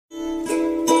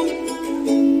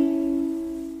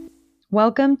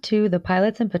Welcome to the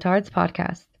Pilots and Petards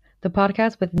podcast, the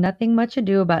podcast with nothing much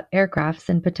ado about aircrafts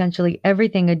and potentially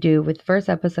everything ado with first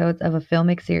episodes of a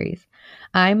filmic series.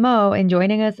 I'm Mo, and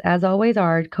joining us as always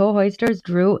are co-hoisters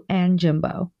Drew and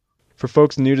Jimbo. For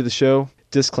folks new to the show,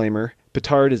 disclaimer,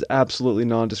 petard is absolutely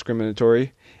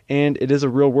non-discriminatory, and it is a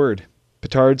real word.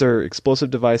 Petards are explosive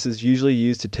devices usually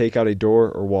used to take out a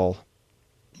door or wall.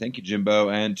 Thank you, Jimbo.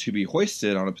 And to be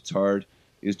hoisted on a petard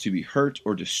is to be hurt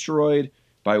or destroyed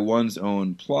by one's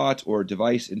own plot or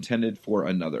device intended for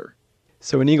another.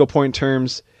 So in Eagle Point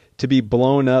terms, to be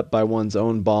blown up by one's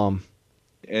own bomb.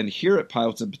 And here at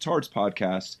Pilots and Petards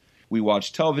podcast, we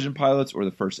watch television pilots or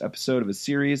the first episode of a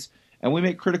series, and we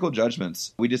make critical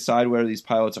judgments. We decide whether these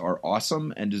pilots are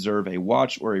awesome and deserve a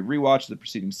watch or a rewatch of the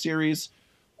preceding series,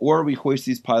 or we hoist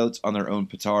these pilots on their own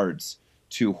petards.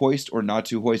 To hoist or not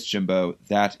to hoist, Jimbo,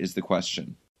 that is the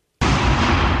question.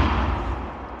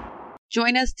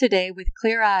 Join us today with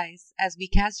clear eyes as we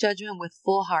cast judgment with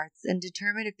full hearts and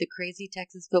determine if the crazy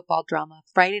Texas football drama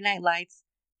Friday Night Lights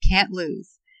can't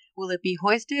lose. Will it be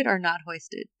hoisted or not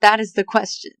hoisted? That is the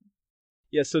question.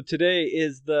 Yeah, so today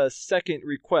is the second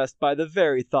request by the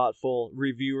very thoughtful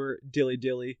reviewer, Dilly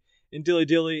Dilly. And Dilly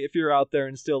Dilly, if you're out there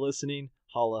and still listening,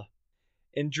 holla.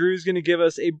 And Drew's going to give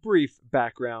us a brief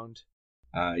background.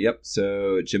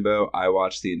 So Jimbo, I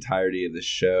watched the entirety of the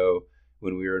show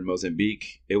when we were in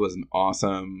Mozambique. It was an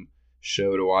awesome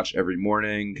show to watch every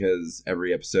morning because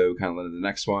every episode kind of led to the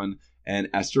next one. And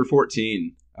Esther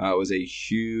 14 was a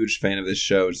huge fan of this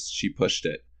show. She pushed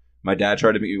it. My dad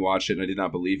tried to make me watch it, and I did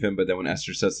not believe him. But then when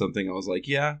Esther said something, I was like,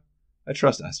 yeah, I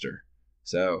trust Esther.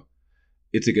 So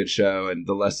it's a good show, and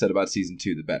the less said about season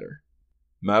 2, the better.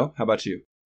 Mo, how about you?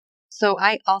 So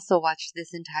I also watched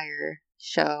this entire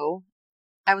show.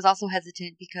 I was also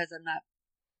hesitant because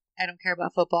I don't care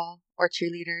about football or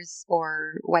cheerleaders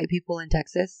or white people in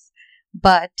Texas,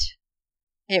 but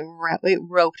it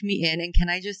roped me in. And can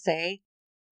I just say,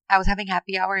 I was having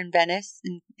happy hour in Venice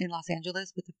in Los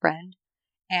Angeles with a friend,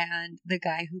 and the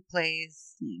guy who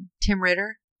plays Tim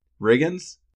Ritter.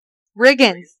 Riggins.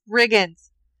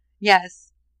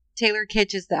 Yes. Taylor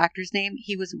Kitsch is the actor's name.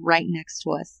 He was right next to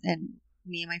us, and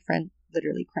me and my friend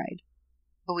literally cried,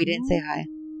 but we didn't say hi.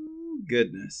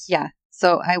 Goodness. Yeah.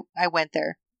 So I went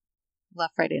there.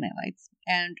 Love Friday Night Lights,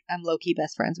 and I'm low-key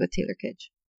best friends with Taylor Kitsch.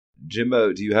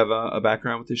 Jimbo, do you have a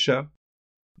background with this show?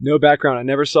 No background. I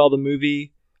never saw the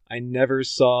movie. I never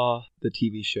saw the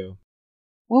TV show.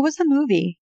 What was the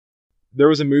movie? There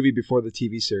was a movie before the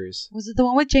TV series. Was it the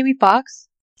one with Jamie Foxx?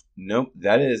 Nope.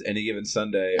 That is Any Given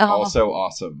Sunday. Oh. Also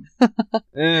awesome.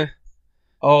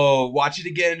 Oh, watch it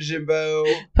again, Jimbo.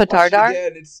 Petardar? Watch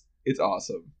it again. It's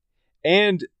awesome.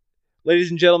 And, ladies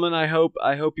and gentlemen, I hope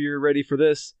you're ready for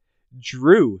this.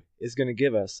 Drew is going to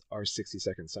give us our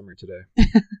 60-second summary today.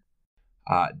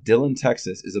 Dillon,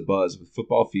 Texas is abuzz with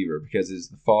football fever because it is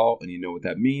the fall, and you know what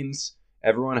that means.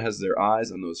 Everyone has their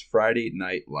eyes on those Friday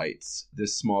night lights.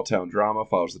 This small-town drama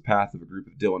follows the path of a group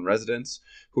of Dillon residents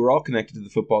who are all connected to the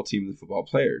football team and the football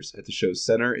players. At the show's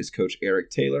center is Coach Eric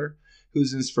Taylor,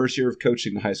 who's in his first year of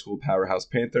coaching the high school powerhouse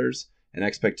Panthers, and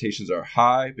expectations are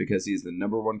high because he is the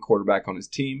number one quarterback on his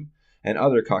team and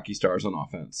other cocky stars on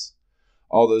offense.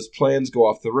 All those plans go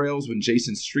off the rails when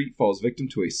Jason Street falls victim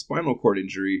to a spinal cord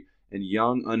injury and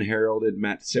young, unheralded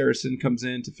Matt Saracen comes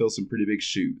in to fill some pretty big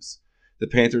shoes. The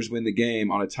Panthers win the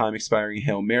game on a time-expiring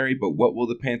Hail Mary, but what will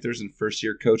the Panthers and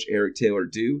first-year coach Eric Taylor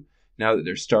do now that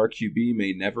their star QB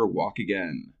may never walk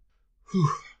again? Whew.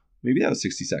 Maybe that was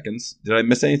 60 seconds. Did I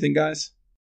miss anything, guys?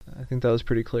 I think that was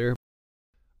pretty clear.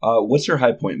 What's your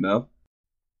high point, Mo?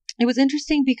 It was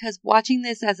interesting because watching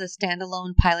this as a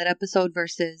standalone pilot episode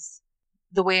versus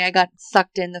the way I got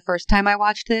sucked in the first time I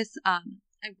watched this,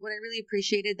 what I really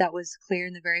appreciated that was clear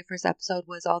in the very first episode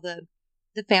was all the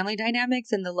family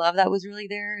dynamics and the love that was really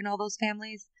there in all those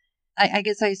families. I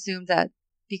guess I assumed that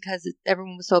because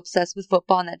everyone was so obsessed with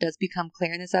football, and that does become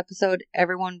clear in this episode,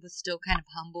 everyone was still kind of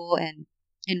humble and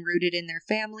rooted in their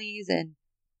families, and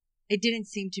it didn't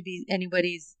seem to be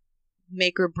anybody's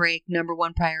make or break number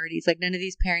one priorities. Like, none of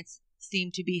these parents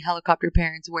seemed to be helicopter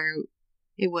parents where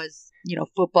it was,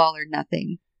 football or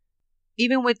nothing.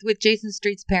 Even with Jason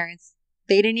Street's parents,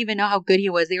 they didn't even know how good he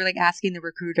was. They were like asking the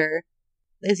recruiter,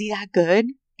 is he that good?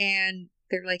 And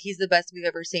they're like, he's the best we've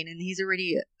ever seen. And he's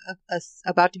already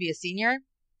about to be a senior.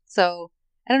 So,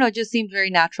 I don't know, it just seemed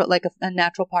very natural, like a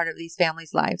natural part of these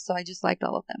families' lives. So I just liked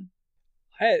all of them.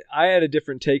 I had a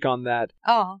different take on that.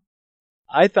 Oh.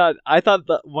 I thought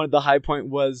that one of the high point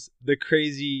was the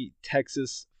crazy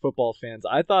Texas football fans.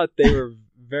 I thought they were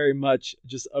very much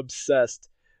just obsessed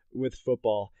with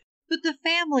football. But the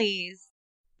families.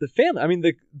 The family. I mean,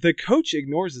 the coach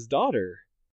ignores his daughter.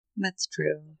 That's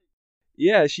true.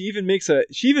 Yeah, she even makes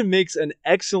an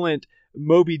excellent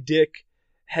Moby Dick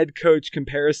head coach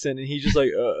comparison, and he's just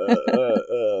like,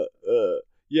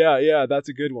 yeah, that's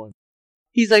a good one.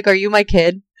 He's like, "Are you my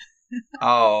kid?"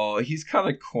 Oh, he's kind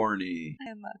of corny.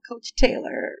 I'm Coach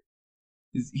Taylor.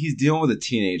 He's dealing with a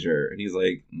teenager, and he's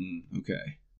like,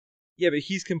 okay. Yeah, but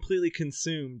he's completely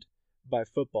consumed by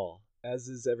football, as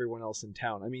is everyone else in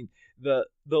town. I mean, the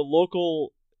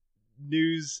local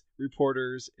news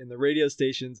reporters and the radio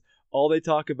stations, all they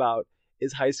talk about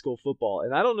is high school football.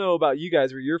 And I don't know about you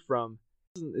guys where you're from.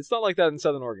 It's not like that in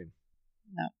Southern Oregon.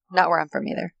 No, not where I'm from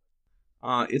either.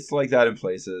 It's like that in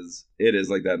places. It is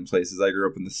like that in places. I grew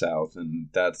up in the South, and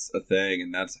that's a thing,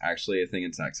 and that's actually a thing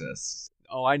in Texas.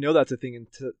 Oh, I know that's a thing in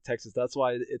Texas. That's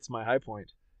why it's my high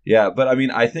point. Yeah, but I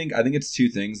mean, I think it's two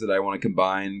things that I want to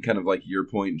combine, kind of like your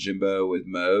point, Jimbo, with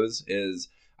Mo's, is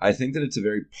I think that it's a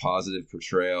very positive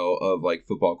portrayal of like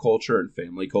football culture and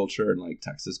family culture and like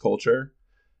Texas culture,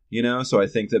 you know? So I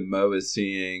think that Mo is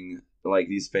seeing like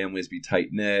these families be tight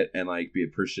knit and like be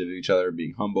appreciative of each other,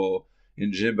 being humble.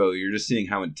 In Jimbo, you're just seeing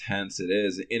how intense it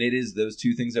is. And it is those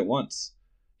two things at once.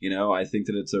 You know, I think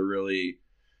that it's a really,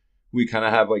 we kind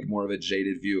of have like more of a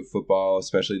jaded view of football,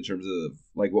 especially in terms of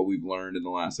like what we've learned in the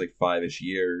last like 5-ish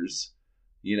years,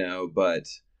 you know, but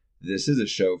this is a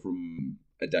show from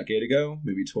a decade ago,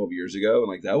 maybe 12 years ago. And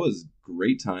like, that was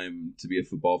great time to be a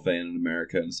football fan in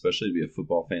America, and especially to be a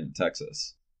football fan in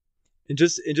Texas. And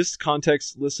just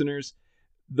context, listeners,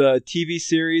 the TV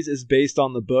series is based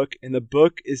on the book, and the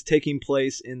book is taking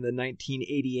place in the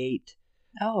 1988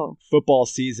 football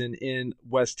season in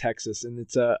West Texas. And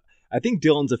it's I think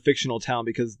Dillon's a fictional town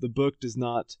because the book does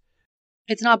not.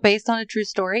 It's not based on a true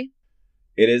story?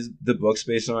 It is. The book's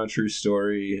based on a true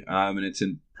story, and it's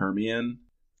in Permian.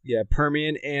 Yeah,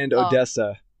 Permian and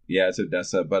Odessa. Yeah, it's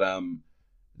Odessa, but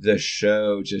the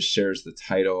show just shares the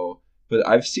title. But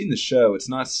I've seen the show. It's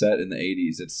not set in the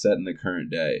 80s. It's set in the current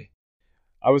day.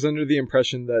 I was under the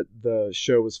impression that the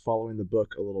show was following the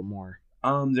book a little more.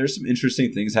 There's some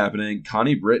interesting things happening.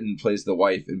 Connie Britton plays the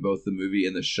wife in both the movie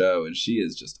and the show, and she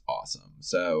is just awesome.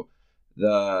 So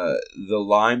the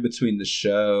line between the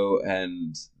show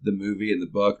and the movie and the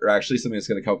book are actually something that's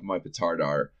going to come up in my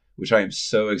petardar, which I am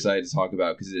so excited to talk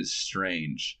about because it is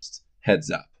strange. Just heads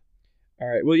up. All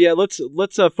right. Well, yeah. Let's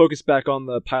focus back on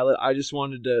the pilot. I just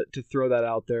wanted to throw that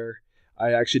out there.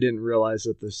 I actually didn't realize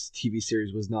that this TV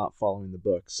series was not following the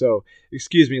book. So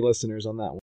excuse me, listeners, on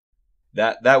that one.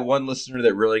 That one listener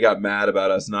that really got mad about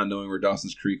us not knowing where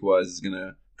Dawson's Creek was is going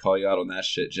to call you out on that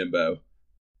shit, Jimbo.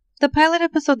 The pilot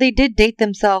episode, they did date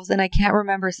themselves, and I can't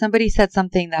remember. Somebody said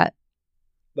something that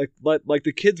like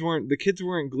the kids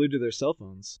weren't glued to their cell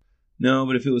phones. No,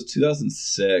 but if it was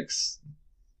 2006,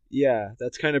 yeah,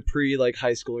 that's kind of pre like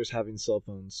high schoolers having cell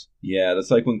phones. Yeah,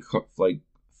 that's like when like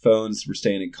phones were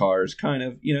staying in cars, kind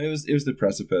of. You know, it was the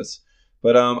precipice.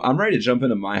 But I'm ready to jump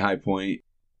into my high point.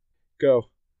 Go.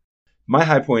 My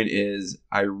high point is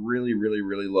I really, really,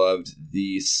 really loved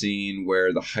the scene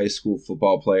where the high school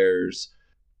football players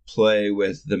play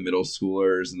with the middle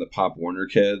schoolers and the Pop Warner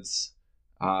kids.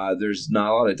 There's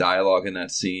not a lot of dialogue in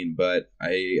that scene, but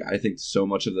I think so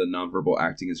much of the nonverbal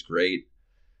acting is great.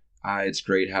 It's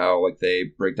great how like they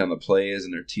break down the plays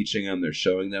and they're teaching them, they're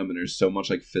showing them, and there's so much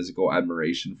like physical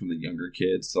admiration from the younger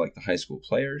kids to like the high school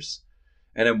players.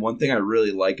 And then one thing I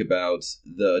really like about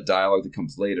the dialogue that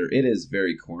comes later, it is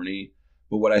very corny,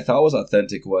 but what I thought was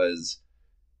authentic was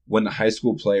when the high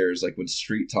school players, like when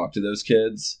Street talked to those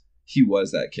kids, he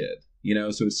was that kid, you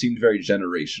know? So it seemed very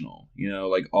generational, you know,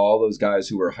 like all those guys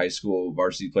who are high school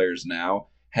varsity players now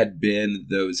had been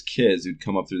those kids who'd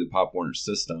come up through the Pop Warner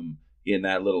system in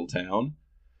that little town,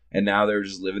 and now they're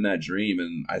just living that dream.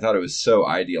 And I thought it was so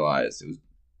idealized.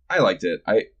 I liked it.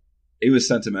 It was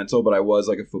sentimental, but I was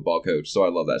like a football coach, so I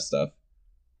love that stuff.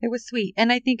 It was sweet.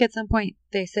 And I think at some point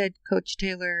they said Coach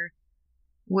Taylor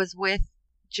was with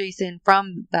Jason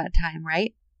from that time,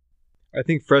 right? I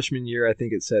think freshman year, I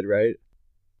think it said, right?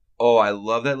 Oh, I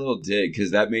love that little dig,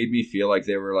 because that made me feel like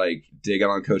they were like digging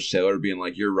on Coach Taylor, being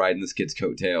like, you're riding this kid's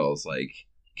coattails. Like,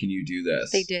 can you do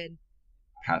this? They did.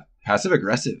 Passive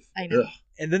aggressive. I know. Ugh.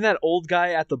 And then that old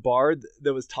guy at the bar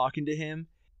that was talking to him,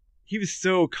 he was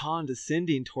so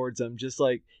condescending towards him. Just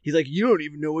like, he's like, you don't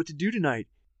even know what to do tonight.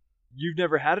 You've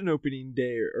never had an opening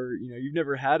day or you know, you've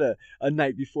never had a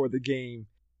night before the game.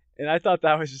 And I thought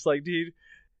that was just like, dude,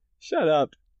 shut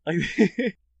up. And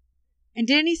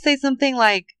didn't he say something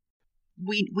like,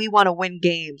 we want to win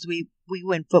games. We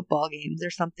win football games or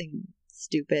something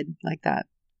stupid like that.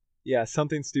 Yeah,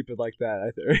 something stupid like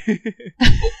that.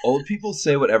 Old people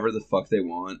say whatever the fuck they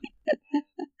want.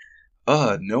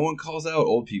 No one calls out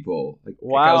old people. Like,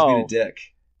 wow. that guy's being a dick.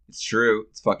 It's true.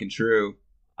 It's fucking true.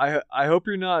 I hope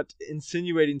you're not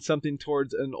insinuating something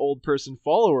towards an old person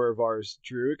follower of ours,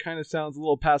 Drew. It kind of sounds a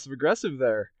little passive aggressive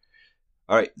there.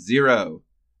 All right, 0.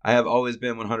 I have always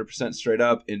been 100% straight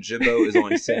up, and Jimbo is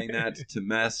only saying that to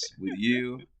mess with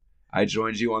you. I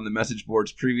joined you on the message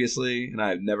boards previously, and I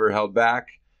have never held back.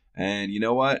 And you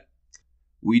know what?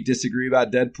 We disagree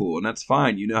about Deadpool, and that's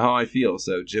fine. You know how I feel.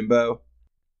 So, Jimbo,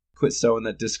 quit sowing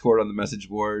that discord on the message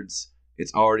boards.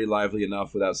 It's already lively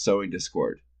enough without sowing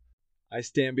discord. I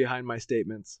stand behind my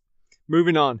statements.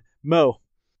 Moving on. Mo.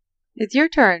 It's your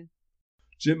turn.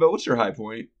 Jimbo, what's your high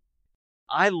point?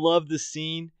 I love the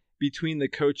scene between the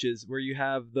coaches where you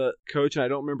have the coach, and I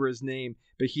don't remember his name,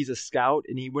 but he's a scout,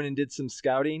 and he went and did some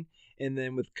scouting, and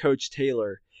then with Coach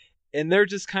Taylor. And they're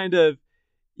just kind of,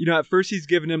 at first he's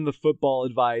giving him the football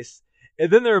advice,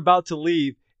 and then they're about to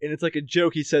leave, and it's like a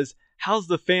joke. He says, "How's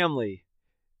the family?"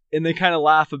 And they kind of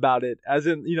laugh about it, as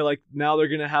in, now they're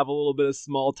going to have a little bit of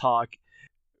small talk.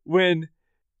 When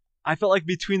I felt like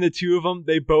between the two of them,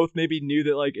 they both maybe knew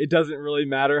that, it doesn't really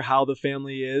matter how the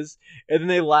family is. And then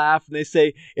they laugh and they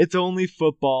say, "It's only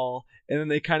football." And then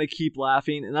they kind of keep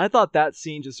laughing. And I thought that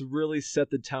scene just really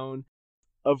set the tone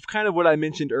of kind of what I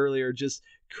mentioned earlier, just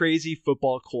crazy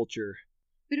football culture.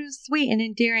 But it was sweet and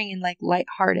endearing and,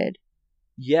 lighthearted.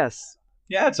 Yes.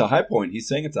 Yeah, it's a high point. He's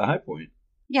saying it's a high point.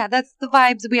 Yeah, that's the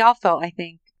vibes we all felt, I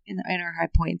think, in our high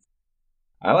points.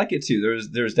 I like it too.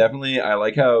 There's definitely, I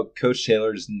like how Coach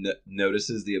Taylor just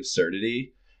notices the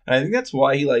absurdity, and I think that's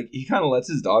why he kind of lets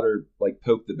his daughter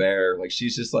poke the bear.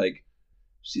 She's just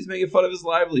she's making fun of his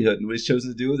livelihood and what he's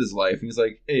chosen to do with his life. And he's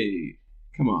like, "Hey,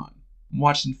 come on, I'm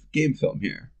watching game film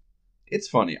here." It's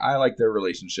funny. I like their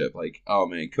relationship. Oh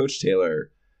man, Coach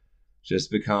Taylor just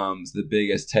becomes the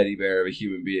biggest teddy bear of a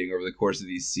human being over the course of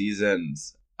these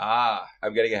seasons.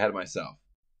 I'm getting ahead of myself.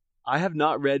 I have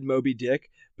not read Moby Dick,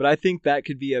 but I think that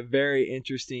could be a very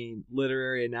interesting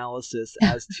literary analysis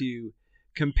as to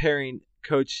comparing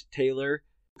Coach Taylor.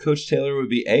 Coach Taylor would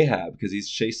be Ahab because he's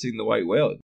chasing the white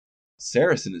whale.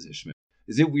 Saracen is Ishmael.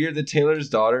 Is it weird that Taylor's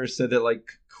daughter said that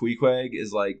Queequeg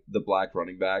is the black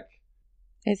running back?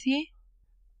 Is he?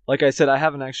 Like I said, I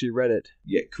haven't actually read it.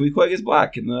 Yeah, Queequeg is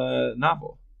black in the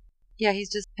novel. Yeah,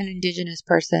 he's just an indigenous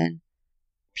person,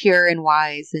 pure and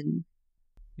wise. And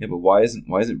yeah, but why isn't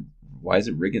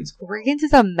Riggins? Riggins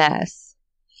is a mess.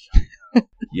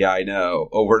 Yeah, I know.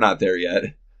 Oh, we're not there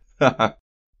yet.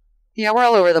 Yeah, we're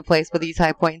all over the place with these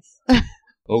high points.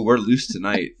 Oh, we're loose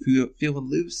tonight. Feeling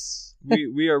loose.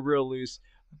 We are real loose.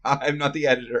 I'm not the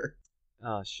editor.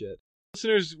 Oh, shit.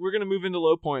 Listeners, we're going to move into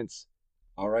low points.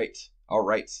 All right.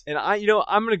 And I'm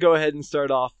going to go ahead and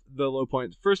start off the low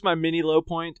point. First, my mini low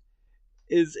point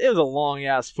is it was a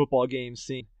long-ass football game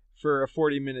scene for a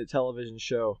 40-minute television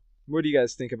show. What do you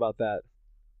guys think about that?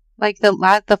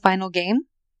 The final game?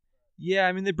 Yeah,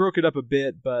 I mean, they broke it up a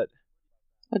bit, but...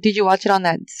 Well, did you watch it on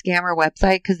that scammer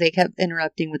website? Because they kept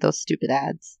interrupting with those stupid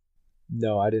ads.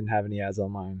 No, I didn't have any ads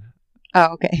on mine.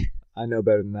 Oh, okay. I know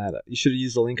better than that. You should have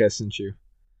used the link I sent you.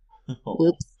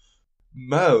 Whoops.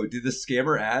 Mo, did the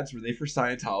scammer ads, were they for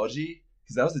Scientology?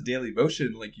 Because that was the Daily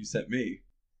Motion link you sent me.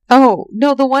 Oh,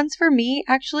 no, the ones for me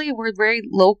actually were very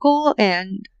local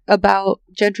and about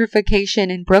gentrification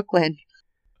in Brooklyn.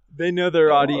 They know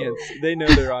their audience. They know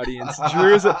their audience.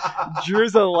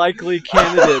 Drew's a likely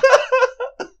candidate.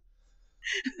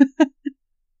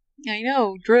 I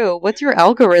know, Drew. What's your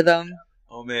algorithm?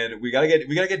 Oh man, we gotta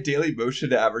get Daily Motion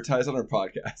to advertise on our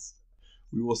podcast.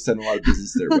 We will send a lot of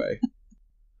business their way.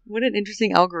 What an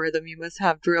interesting algorithm you must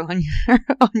have, Drew, on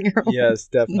your Yes,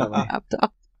 definitely.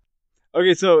 laptop.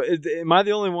 Okay, so am I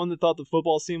the only one that thought the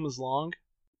football scene was long?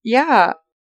 Yeah, it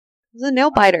was a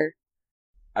nail biter.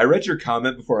 I read your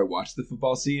comment before I watched the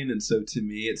football scene, and so to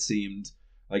me it seemed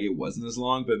like it wasn't as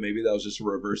long, but maybe that was just a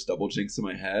reverse double jinx in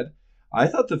my head. I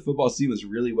thought the football scene was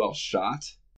really well shot.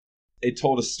 It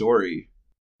told a story.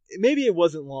 Maybe it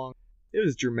wasn't long. It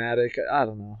was dramatic. I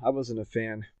don't know. I wasn't a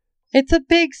fan. It's a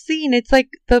big scene. It's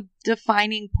the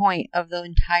defining point of the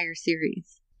entire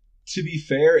series. To be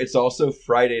fair, it's also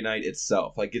Friday night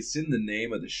itself. It's in the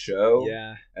name of the show.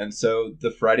 Yeah. And so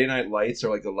the Friday night lights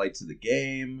are the lights of the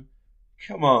game.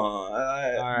 Come on.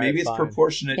 Right, maybe it's fine.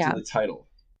 proportionate to the title.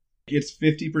 It's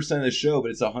 50% of the show,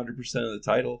 but it's 100% of the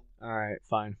title. All right,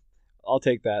 fine. I'll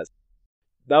take that.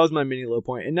 That was my mini low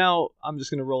point. And now I'm just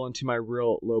going to roll into my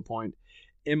real low point.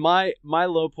 And my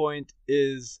low point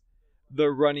is the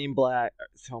running black.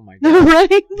 Oh my God.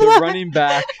 The running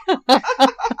back.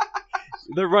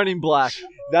 The running black.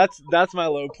 That's my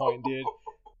low point, dude.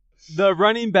 The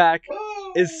running back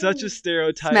is such a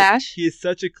stereotype. Smash. He is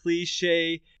such a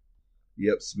cliche.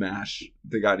 Yep, Smash.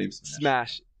 The guy named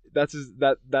Smash. That's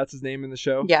his name in the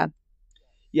show? Yeah.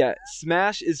 Yeah,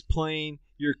 Smash is playing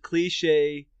your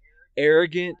cliche,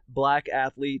 arrogant black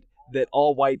athlete that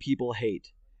all white people hate.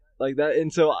 Like that,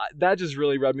 and so that just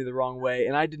really rubbed me the wrong way,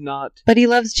 and I did not... But he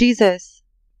loves Jesus.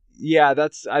 Yeah,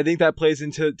 I think that plays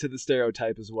into the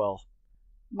stereotype as well.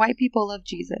 White people love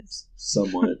Jesus.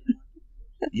 Somewhat.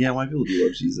 Yeah, white people do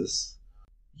love Jesus.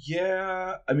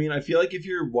 Yeah, I mean, I feel like if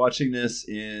you're watching this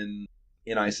in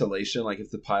isolation, like if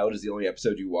the pilot is the only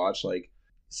episode you watch, like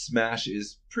Smash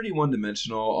is pretty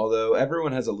one-dimensional, although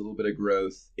everyone has a little bit of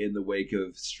growth in the wake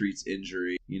of Street's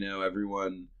injury. You know,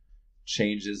 everyone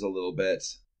changes a little bit.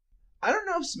 I don't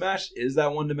know if Smash is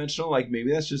that one-dimensional. Like,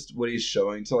 maybe that's just what he's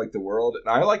showing to, like, the world. And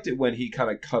I liked it when he kind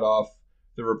of cut off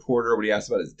the reporter when he asked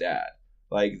about his dad.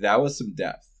 Like, that was some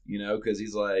depth, you know? Because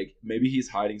he's like, maybe he's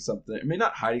hiding something. I mean,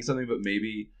 not hiding something, but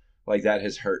maybe, like, that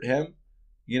has hurt him,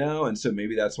 you know? And so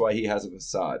maybe that's why he has a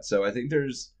facade. So I think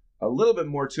there's a little bit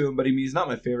more to him, but he's not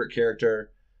my favorite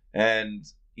character. And,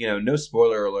 you know, no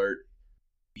spoiler alert,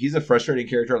 he's a frustrating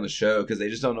character on the show because they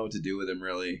just don't know what to do with him,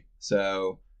 really.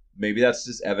 So... maybe that's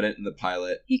just evident in the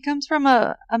pilot. He comes from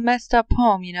a messed up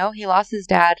home, you know? He lost his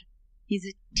dad. He's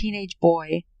a teenage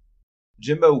boy.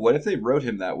 Jimbo, what if they wrote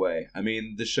him that way? I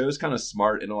mean, the show's kind of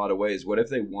smart in a lot of ways. What if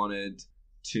they wanted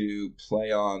to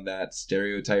play on that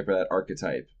stereotype or that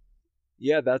archetype?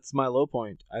 Yeah, that's my low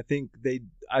point. I think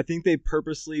they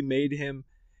purposely made him...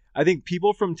 I think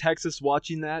people from Texas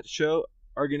watching that show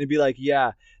are going to be like,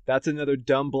 yeah, that's another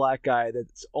dumb black guy.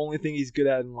 That's the only thing he's good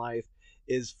at in life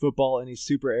is football, and he's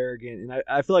super arrogant. And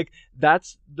I feel like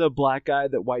that's the black guy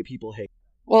that white people hate.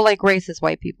 Well, like racist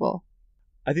white people.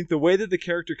 I think the way that the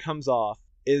character comes off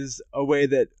is a way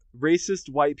that racist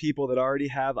white people that already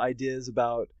have ideas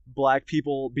about black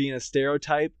people being a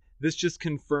stereotype, this just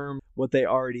confirmed what they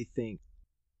already think.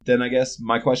 Then I guess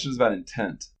my question is about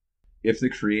intent. If the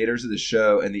creators of the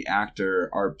show and the actor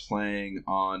are playing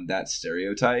on that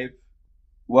stereotype,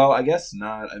 well, I guess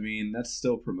not. I mean, that's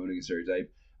still promoting a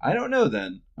stereotype. I don't know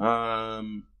then. I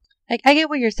get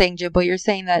what you're saying, Jim, but you're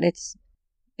saying that it's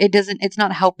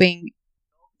not helping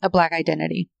a black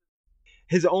identity.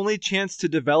 His only chance to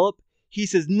develop, he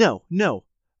says, no,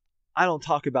 I don't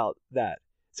talk about that.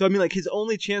 So I mean, like, his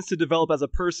only chance to develop as a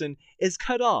person is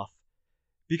cut off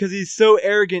because he's so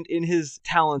arrogant in his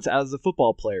talents as a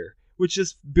football player, which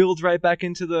just builds right back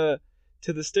into the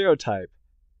stereotype.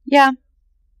 Yeah.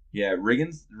 Yeah,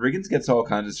 Riggins gets all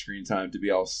kinds of screen time to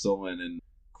be all sullen and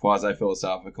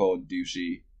quasi-philosophical and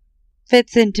douchey.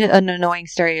 Fits into an annoying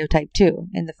stereotype, too,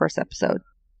 in the first episode.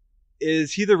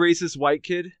 Is he the racist white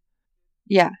kid?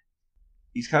 Yeah.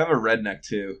 He's kind of a redneck,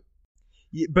 too.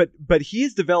 Yeah, but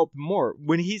he's developed more.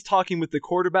 When he's talking with the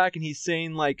quarterback and he's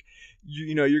saying, like,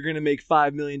 you know, you're going to make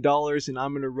 $5 million and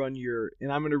I'm going to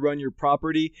run your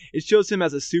property. It shows him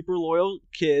as a super loyal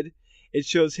kid. It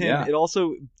shows him. Yeah. It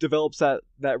also develops that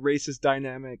racist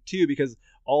dynamic, too, because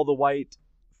all the white...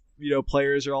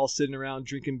 players are all sitting around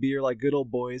drinking beer like good old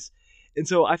boys. And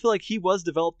so I feel like he was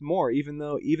developed more, even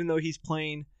though he's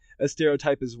playing a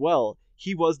stereotype as well.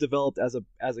 He was developed as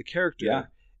a character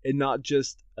and not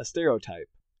just a stereotype.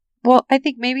 Well, I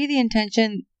think maybe the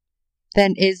intention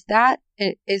then is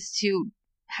to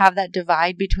have that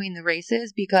divide between the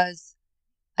races, because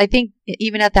I think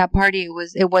even at that party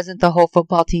it wasn't the whole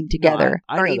football team together.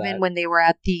 No, I or know even that. When they were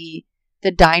at the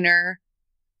diner,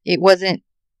 it wasn't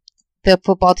the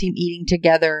football team eating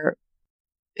together.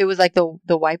 It was like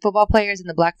the white football players and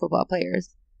the black football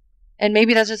players. And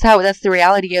maybe that's the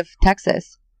reality of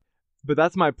Texas. But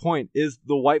that's my point, is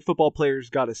the white football players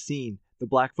got a scene. The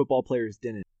black football players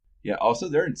didn't. Yeah, also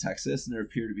they're in Texas and there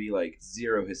appear to be like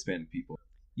zero Hispanic people.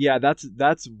 Yeah,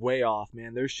 that's way off,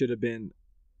 man. There should have been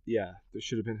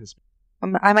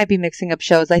Hispanic. I might be mixing up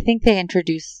shows. I think they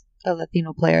introduce a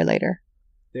Latino player later.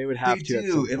 They would have to. They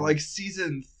do in like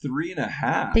season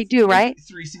 3.5. They do, right?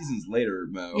 3 seasons later,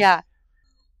 Mo. Yeah.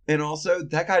 And also,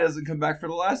 that guy doesn't come back for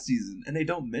the last season, and they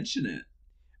don't mention it.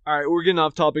 All right, we're getting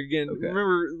off topic again. Okay.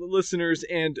 Remember, listeners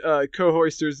and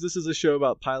co-hoisters, this is a show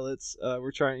about pilots.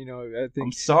 We're trying, I think...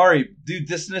 I'm sorry, dude.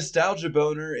 This nostalgia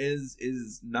boner is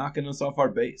knocking us off our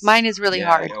base. Mine is really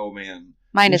hard. Oh man,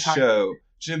 mine this is hard. Show,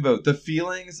 Jimbo, the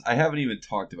feelings. I haven't even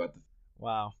talked about the.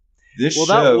 Wow. This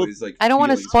show is like. I don't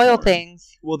want to spoil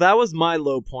things. Well, that was my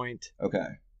low point. Okay.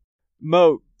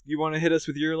 Mo, you want to hit us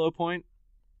with your low point?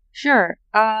 Sure.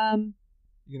 You gonna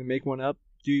make one up?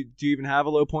 Do you even have a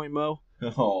low point, Mo?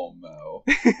 Oh, Mo.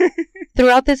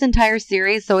 Throughout this entire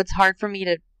series, so it's hard for me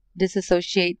to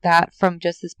disassociate that from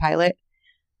just this pilot.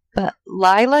 But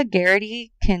Lila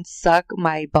Garrity can suck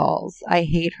my balls. I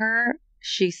hate her.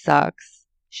 She sucks.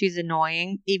 She's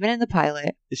annoying, even in the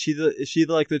pilot. Is she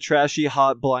the trashy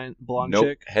hot blonde Nope.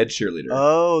 chick? Head cheerleader.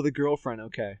 Oh, the girlfriend.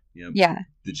 Okay. Yep. Yeah.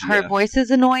 The GF. Her voice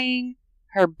is annoying.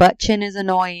 Her butt chin is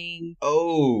annoying.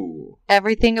 Oh.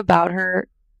 Everything about her.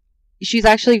 She's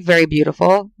actually very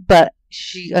beautiful, but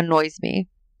she annoys me.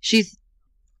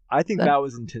 I think that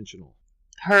was intentional.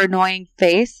 Her annoying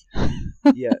face.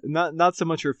 Yeah, not so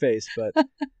much her face, but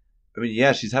I mean,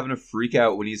 yeah, she's having a freak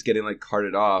out when he's getting like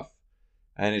carted off,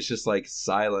 and it's just like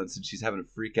silence, and she's having a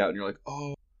freak out, and you're like,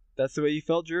 oh. That's the way you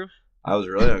felt, Drew? I was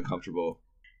really uncomfortable.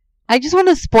 I just want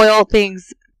to spoil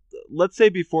things. Let's say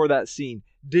before that scene.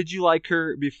 Did you like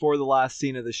her before the last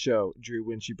scene of the show, Drew,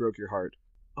 when she broke your heart?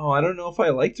 Oh, I don't know if I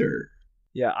liked her.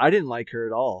 Yeah, I didn't like her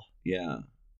at all. Yeah.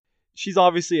 She's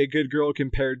obviously a good girl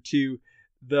compared to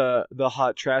the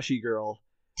hot trashy girl,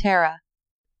 Tara.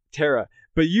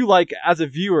 But you like, as a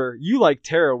viewer, you like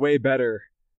Tara way better.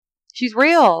 She's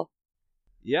real.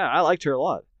 Yeah, I liked her a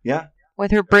lot. Yeah.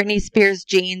 With her Britney Spears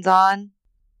jeans on.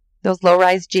 Those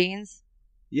low-rise jeans.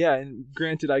 Yeah, and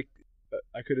granted, I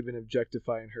could have been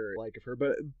objectifying her like of her,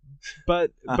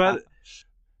 but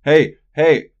Hey,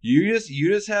 you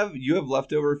have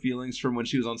leftover feelings from when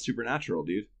she was on Supernatural,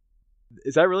 dude.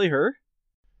 is that really her?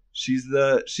 She's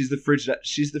the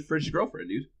frigid girlfriend,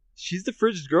 dude. She's the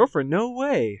frigid girlfriend. No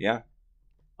way. Yeah.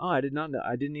 Oh, I did not know.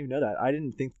 I didn't even know that. I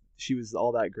didn't think she was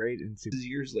all that great in This is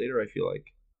years later, I feel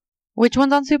like. Which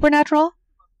one's on Supernatural?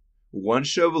 One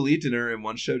show believed in her and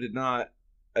one show did not.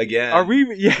 Again. Are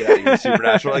we? Yeah. Get out of here,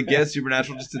 Supernatural. I guess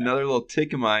Supernatural, just another little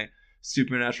tick in my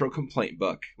Supernatural complaint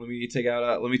book. Let me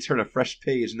turn a fresh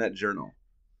page in that journal.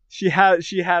 She had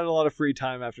a lot of free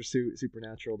time after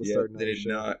Supernatural to start another they did show.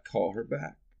 not call her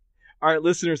back. All right,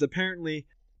 listeners, apparently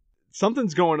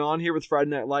something's going on here with Friday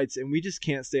Night Lights, and we just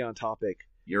can't stay on topic.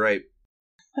 You're right.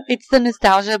 It's the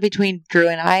nostalgia between Drew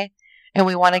and I, and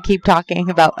we want to keep talking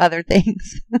about other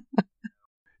things.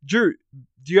 Drew,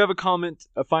 do you have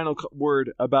a final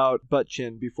word about butt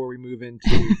chin before we move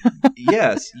into...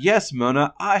 Yes,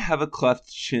 Mona, I have a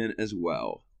cleft chin as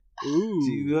well. Ooh.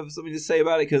 Do you have something to say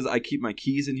about it? Because I keep my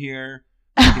keys in here.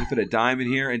 I can fit a dime in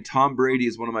here. And Tom Brady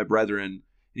is one of my brethren. And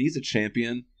he's a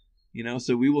champion. You know,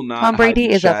 so we will not. Tom Brady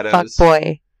is a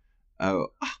fuckboy. Oh,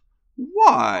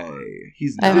 why?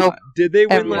 He's I not. hope Did they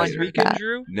win everyone last heard weekend, that.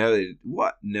 Drew? No, they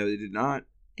what? No, they did not.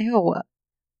 Ew.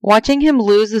 Watching him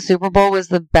lose the Super Bowl was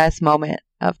the best moment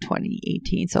of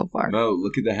 2018 so far. Mo,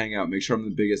 look at the hangout. Make sure I'm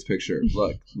the biggest picture.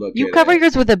 Look. You at cover it.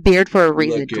 yours with a beard for a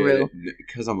reason, Drew.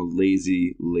 Because I'm a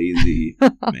lazy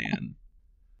man.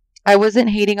 I wasn't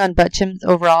hating on butt chins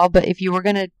overall, but if you were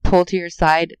going to pull to your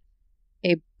side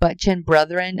a butt chin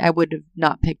brethren, I would have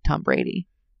not picked Tom Brady.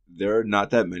 There are not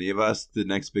that many of us. The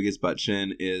next biggest butt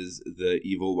chin is the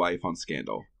evil wife on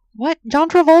Scandal. What? John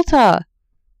Travolta.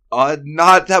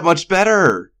 Not that much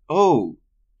better. Oh,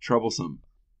 troublesome.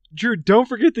 Drew, don't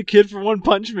forget the kid from One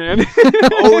Punch Man.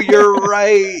 Oh, you're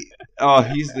right. Oh,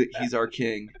 he's our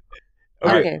king.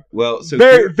 Okay. Well, so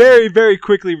very, very, very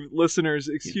quickly, listeners,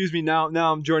 excuse me. Now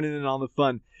I'm joining in on the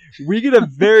fun. We get a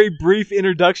very brief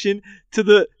introduction to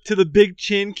the Big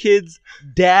Chin Kid's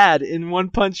dad in One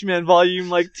Punch Man Volume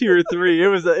 2 or 3. It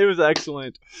was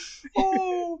excellent.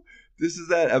 Oh, this is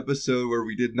that episode where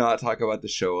we did not talk about the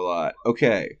show a lot.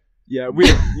 Okay. Yeah,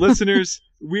 listeners,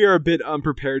 we are a bit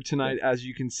unprepared tonight. As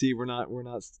you can see, we're not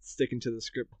sticking to the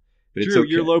script. But Drew, it's okay.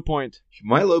 your low point.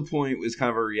 My low point was kind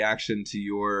of a reaction to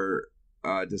your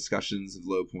discussions of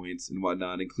low points and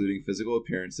whatnot, including physical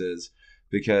appearances,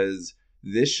 because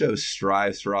this show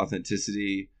strives for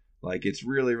authenticity. Like, it's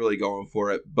really, really going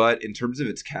for it. But in terms of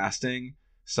its casting,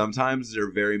 sometimes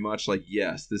they're very much like,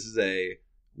 yes, this is a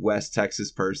West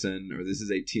Texas person, or this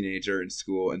is a teenager in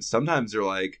school. And sometimes they're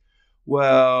like,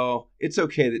 well, it's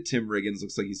okay that Tim Riggins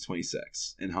looks like he's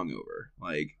 26 and hungover.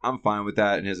 Like, I'm fine with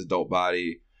that in his adult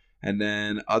body. And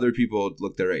then other people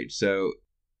look their age. So,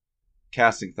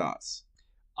 casting thoughts.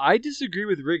 I disagree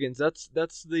with Riggins.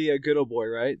 That's the good old boy,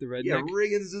 right? The redneck. Yeah,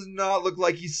 Riggins does not look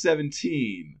like he's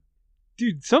 17.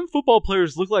 Dude, some football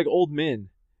players look like old men.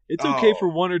 It's okay Oh. for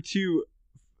one or two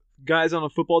guys on a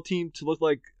football team to look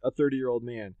like a 30-year-old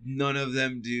man. None of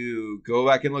them do. Go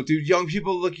back and look. Dude, young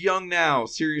people look young now.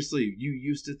 Seriously, you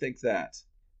used to think that.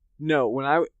 No,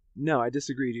 I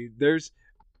disagree, dude.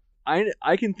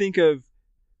 I can think of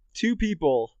two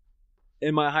people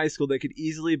in my high school that could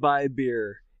easily buy a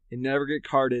beer and never get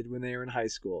carded when they were in high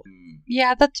school.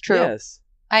 Yeah, that's true. Yes.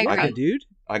 I Yeah, agree. dude.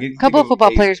 I can A couple think of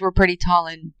football a- players were pretty tall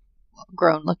and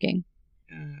grown looking.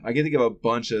 I can think of a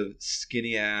bunch of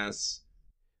skinny ass.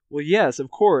 Well, yes, of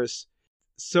course.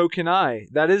 So can I.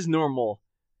 That is normal.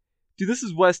 Dude, this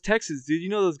is West Texas, dude. You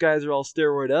know those guys are all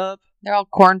steroid up. They're all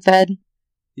corn fed.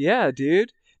 Yeah,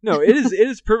 dude. No, it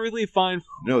is perfectly fine.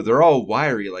 No, they're all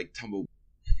wiry like tumble.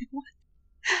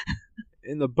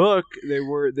 In the book,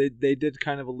 they did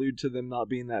kind of allude to them not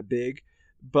being that big,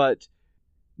 but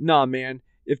nah, man.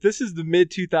 If this is the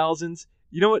mid 2000s,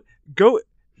 you know what? Go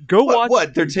watch.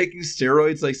 What? They're taking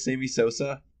steroids like Sammy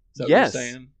Sosa? Is that Yes. what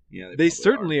you're saying? Yeah, They probably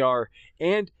certainly are.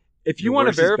 And if you Yeah, want to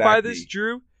where's his verify back this, knee?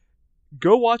 Drew,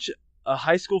 go watch a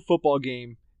high school football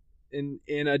game in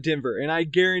Denver, and I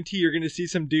guarantee you're going to see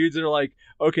some dudes that are like,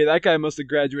 okay, that guy must have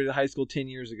graduated high school 10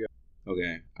 years ago.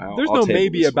 Okay. There's no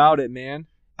maybe about it, man.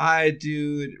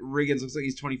 Dude, Riggins looks like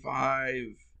he's 25.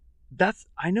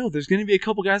 I know. There's going to be a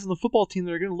couple guys on the football team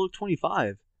that are going to look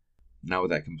 25. Not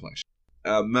with that complexion.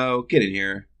 Mo, get in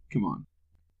here. Come on.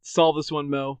 Solve this one,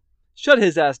 Mo. Shut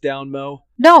his ass down, Mo.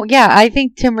 No, yeah, I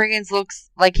think Tim Riggins looks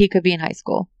like he could be in high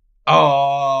school.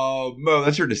 Oh, Mo,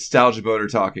 that's your nostalgia boater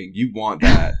talking. You want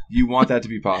that. You want that to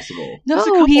be possible. There's a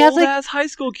No, couple he has old-ass high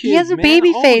school kids, he has a man,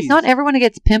 baby always. face. Not everyone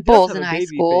gets He does pimples have in a high baby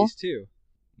school. face, too.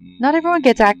 Not everyone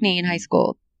gets acne in high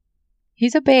school.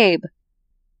 He's a babe.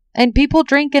 And people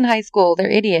drink in high school. They're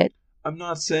idiot. I'm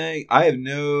not saying I have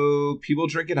no people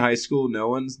drink in high school. No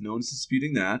one's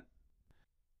disputing that.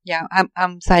 Yeah,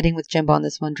 I'm siding with Jimbo on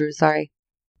this one, Drew. Sorry.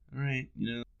 All right,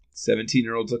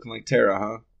 17-year-olds looking like Tara,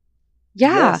 huh?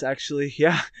 Yeah. Yes, actually,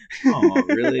 yeah. Oh,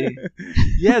 really?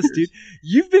 Yes, dude.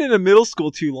 You've been in a middle school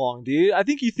too long, dude. I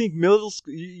think you think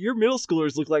your middle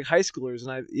schoolers look like high schoolers,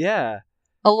 and yeah.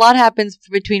 A lot happens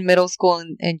between middle school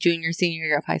and junior, senior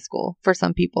year of high school for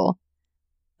some people.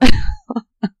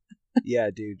 Yeah,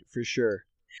 dude, for sure.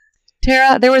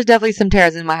 Tara, there was definitely some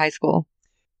Taras in my high school.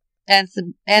 And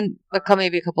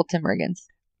maybe a couple Tim Riggins.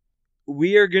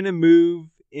 We are going to move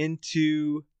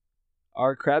into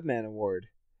our Crabman Award.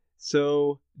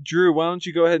 So, Drew, why don't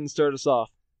you go ahead and start us off?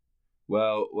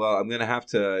 Well, I'm gonna have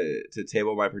to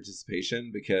table my participation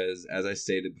because, as I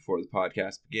stated before the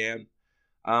podcast began,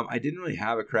 I didn't really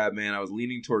have a Crabman. I was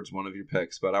leaning towards one of your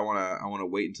picks, but I wanna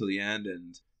wait until the end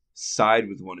and side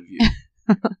with one of you.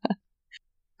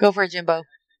 Go for it, Jimbo.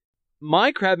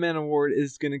 My Crabman Award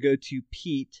is going to go to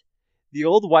Pete, the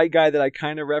old white guy that I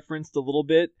kind of referenced a little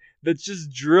bit, that's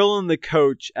just drilling the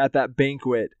coach at that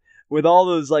banquet with all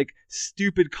those like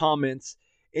stupid comments.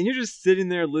 And you're just sitting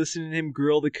there listening to him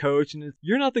grill the coach. And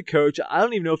you're not the coach. I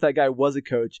don't even know if that guy was a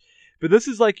coach. But this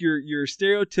is like your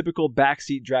stereotypical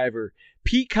backseat driver.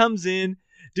 Pete comes in.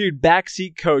 Dude,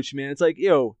 backseat coach, man. It's like,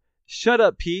 yo, shut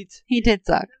up, Pete. He did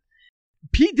suck.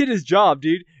 Pete did his job,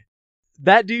 dude.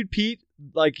 That dude, Pete,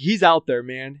 like, he's out there,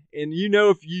 man. And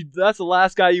that's the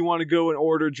last guy you want to go and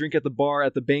order a drink at the bar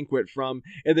at the banquet from.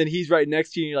 And then he's right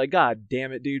next to you and you're like, God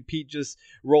damn it, dude. Pete just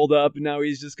rolled up and now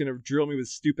he's just going to drill me with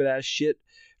stupid ass shit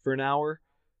for an hour.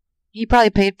 He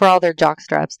probably paid for all their jock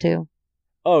straps, too.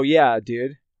 Oh, yeah,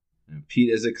 dude.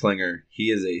 Pete is a clinger.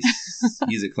 He's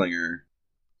a clinger.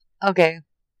 Okay.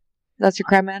 That's your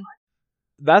crab man?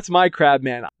 That's my crab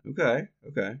man. Okay.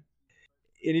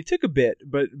 And he took a bit,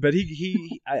 but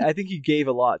I think he gave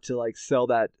a lot to like sell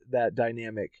that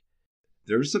dynamic.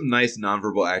 There was some nice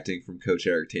nonverbal acting from Coach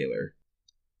Eric Taylor.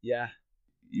 Yeah.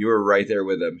 You were right there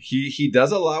with him. He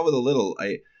does a lot with a little.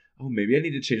 Maybe I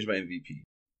need to change my MVP.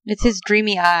 It's his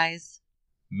dreamy eyes.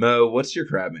 Mo, what's your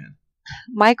crab man?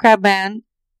 My crab man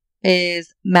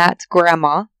is Matt's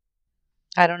grandma.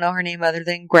 I don't know her name other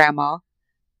than Grandma.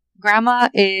 Grandma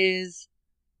is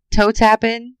toe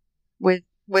tapping with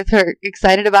her,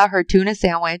 excited about her tuna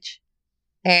sandwich.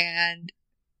 And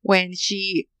when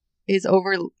she is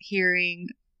overhearing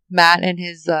Matt and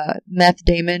his meth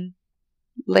daemon,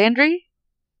 Landry.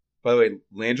 By the way,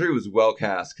 Landry was well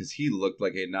cast because he looked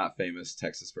like a not famous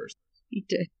Texas person. He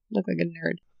did look like a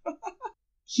nerd.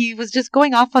 He was just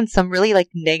going off on some really like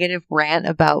negative rant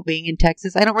about being in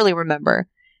Texas. I don't really remember.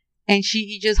 And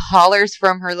she just hollers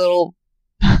from her little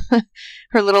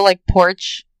like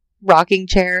porch rocking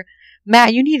chair,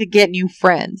 Matt, you need to get new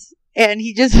friends. And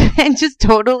he just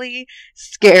totally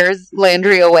scares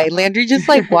Landry away. Landry just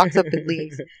like walks up and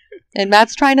leaves. And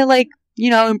Matt's trying to like,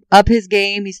 up his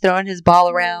game. He's throwing his ball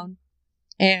around.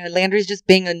 And Landry's just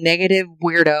being a negative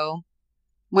weirdo.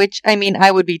 Which, I mean,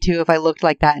 I would be too if I looked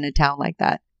like that in a town like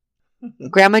that.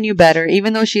 Grandma knew better.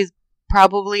 Even though she's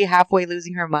probably halfway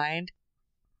losing her mind,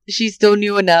 she still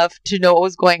knew enough to know what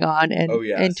was going on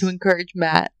and to encourage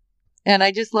Matt. And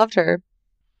I just loved her.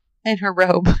 And her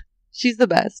robe. She's the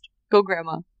best. Go,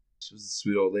 Grandma. She was a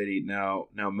sweet old lady. Now,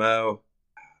 Mo,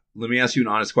 let me ask you an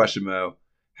honest question, Mo.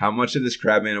 How much of this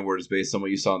Crabman Award is based on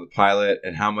what you saw in the pilot,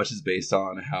 and how much is based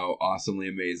on how awesomely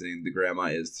amazing the grandma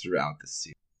is throughout the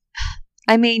season?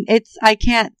 I mean, I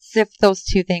can't sift those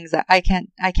two things. I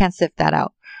can't sift that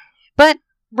out. But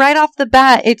right off the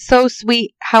bat, it's so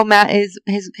sweet how Matt is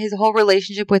his whole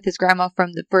relationship with his grandma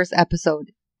from the first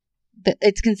episode.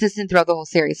 It's consistent throughout the whole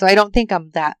series, so I don't think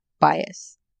I'm that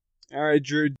biased. All right,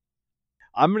 Drew.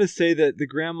 I'm gonna say that the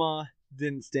grandma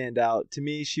didn't stand out to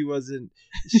me. She wasn't.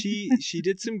 She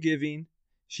did some giving.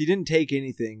 She didn't take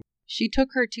anything. She took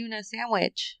her tuna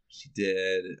sandwich. She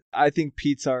did. I think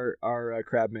Pete's our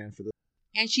crab man for this.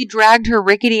 And she dragged her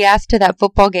rickety ass to that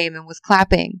football game and was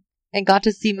clapping. And got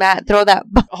to see Matt throw that.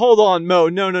 Hold on, Mo.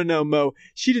 No, Mo.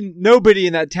 She didn't. Nobody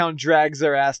in that town drags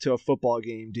their ass to a football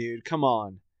game, dude. Come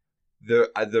on.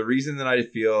 The reason that I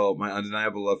feel my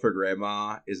undeniable love for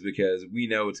Grandma is because we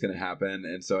know what's going to happen,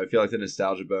 and so I feel like the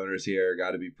nostalgia boners here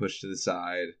got to be pushed to the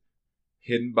side,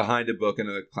 hidden behind a book in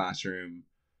the classroom.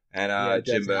 And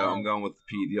Jimbo, I'm going with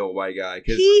Pete, the old white guy,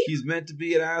 because he's meant to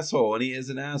be an asshole, and he is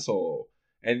an asshole.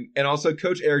 And also,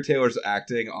 Coach Eric Taylor's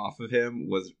acting off of him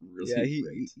was really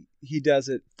great. He does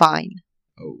it fine.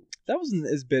 Oh, that wasn't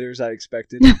as bitter as I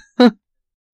expected. Okay,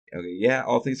 yeah.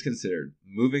 All things considered,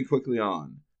 moving quickly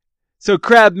on. So,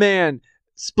 Crab Man,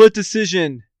 split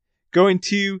decision, going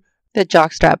to the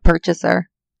Jockstrap purchaser.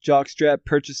 Jockstrap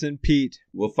purchasing Pete.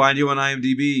 We'll find you on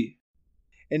IMDb.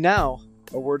 And now,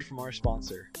 a word from our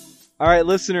sponsor. All right,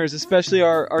 listeners, especially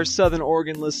our Southern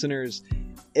Oregon listeners,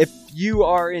 if you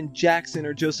are in Jackson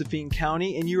or Josephine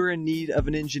County and you are in need of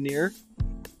an engineer,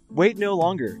 wait no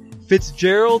longer.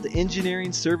 Fitzgerald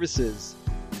Engineering Services.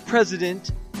 President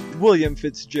William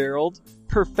Fitzgerald,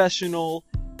 professional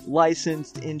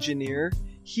licensed engineer.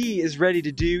 He is ready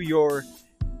to do your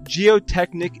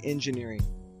geotechnic engineering.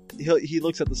 He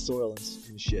looks at the soil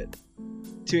and shit.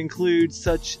 To include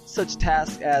such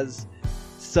tasks as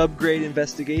subgrade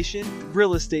investigation,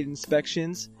 real estate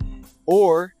inspections,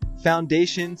 or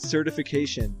foundation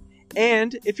certification.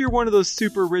 And if you're one of those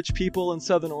super rich people in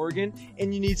Southern Oregon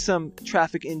and you need some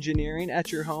traffic engineering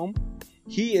at your home,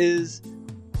 he is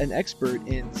an expert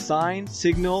in sign,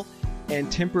 signal,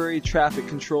 and temporary traffic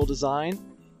control design.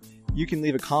 You can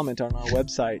leave a comment on our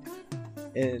website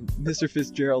and Mr.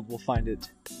 Fitzgerald will find it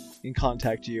and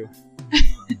contact you.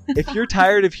 If you're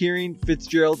tired of hearing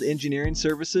Fitzgerald Engineering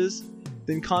Services,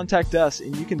 then contact us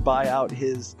and you can buy out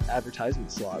his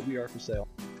advertisement slot. We are for sale.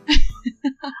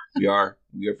 We are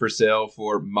for sale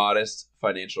for modest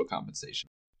financial compensation.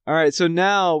 All right, so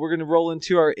now we're going to roll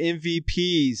into our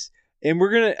MVPs. And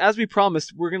we're going to, as we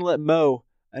promised, we're going to let Mo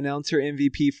announce her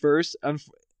MVP first,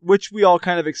 which we all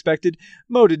kind of expected.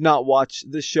 Mo did not watch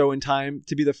this show in time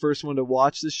to be the first one to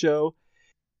watch the show.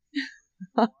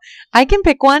 I can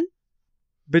pick one.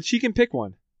 But she can pick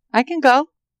one. I can go.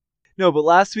 No, but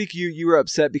last week you were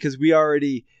upset because we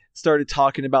already started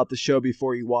talking about the show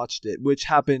before you watched it, which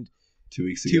happened 2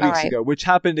 weeks ago, which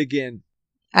happened again.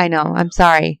 I know. I'm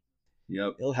sorry.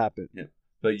 Yep. It'll happen. Yep.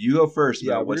 But you go first.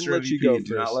 Yeah, what's your MVP? You go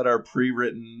Do not let our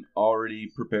pre-written, already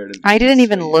prepared. I didn't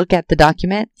even look at the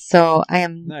document, so I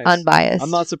am unbiased.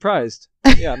 I'm not surprised.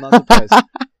 Yeah, I'm not surprised.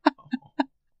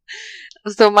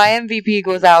 So my MVP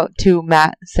goes out to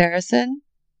Matt Saracen.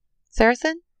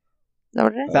 Saracen? Is that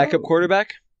what it is? Backup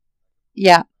quarterback?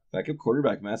 Yeah. Backup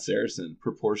quarterback, Matt Saracen.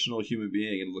 Proportional human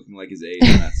being and looking like his age,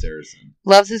 Matt Saracen.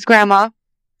 Loves his grandma.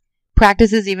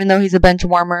 Practices even though he's a bench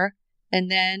warmer.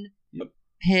 And then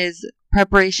his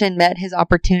preparation met his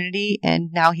opportunity,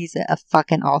 and now he's a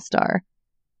fucking all-star.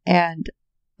 And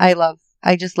I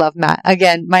just love Matt.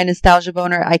 Again, my nostalgia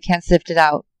boner, I can't sift it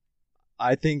out.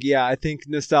 I think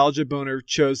nostalgia boner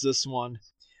chose this one.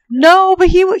 No, but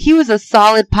he was a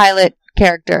solid pilot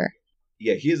character.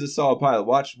 Yeah, he is a solid pilot.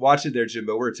 Watch it there,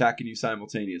 Jimbo. We're attacking you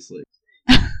simultaneously.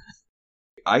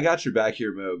 I got your back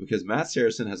here, Mo, because Matt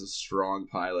Saracen has a strong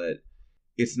pilot.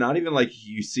 It's not even like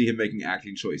you see him making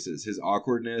acting choices. His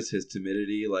awkwardness, his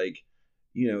timidity,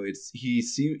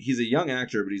 he's a young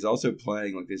actor, but he's also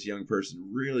playing like this young person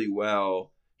really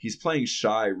well. He's playing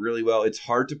shy really well. It's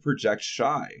hard to project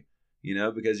shy,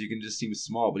 because you can just seem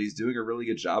small, but he's doing a really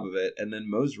good job of it. And then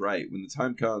Mo's right. When the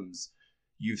time comes,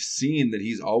 you've seen that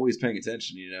he's always paying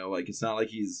attention, it's not like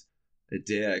he's a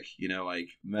dick,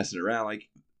 messing around.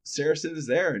 Saracen is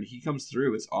there and he comes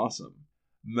through. It's awesome.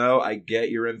 Mo, I get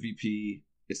your MVP.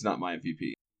 It's not my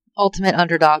MVP. Ultimate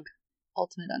underdog.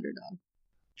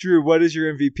 Drew, what is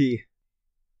your MVP?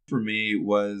 For me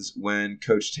was when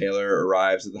Coach Taylor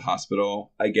arrives at the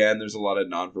hospital. Again, there's a lot of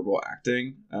nonverbal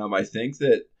acting. I think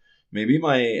that maybe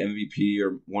my MVP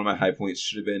or one of my high points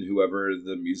should have been whoever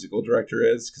the musical director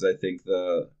is, because I think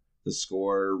the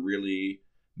score really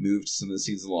moved some of the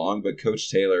scenes along. But Coach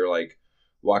Taylor,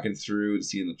 walking through and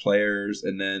seeing the players,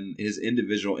 and then his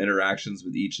individual interactions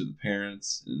with each of the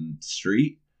parents and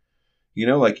street.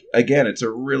 Again, it's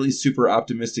a really super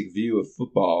optimistic view of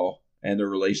football and their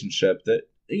relationship that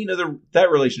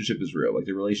that relationship is real. Like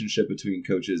the relationship between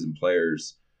coaches and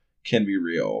players can be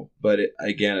real, but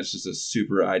it's just a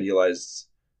super idealized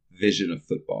vision of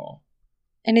football.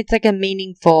 And it's like a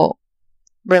meaningful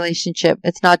relationship.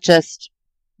 It's not just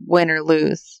win or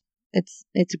lose.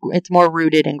 It's more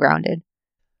rooted and grounded.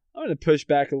 I'm going to push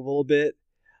back a little bit.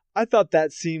 I thought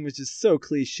that scene was just so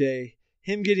cliche.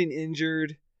 Him getting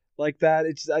injured like that.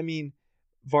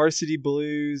 Varsity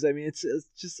Blues. It's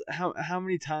just how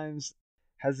many times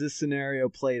has this scenario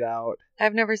played out?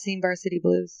 I've never seen Varsity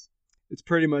Blues. It's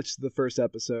pretty much the first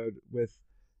episode with...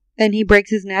 And he breaks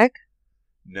his neck?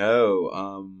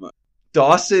 No.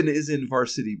 Dawson is in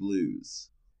Varsity Blues.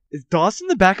 Is Dawson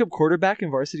the backup quarterback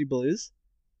in Varsity Blues?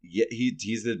 Yeah,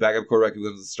 he's the backup quarterback who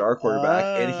becomes the star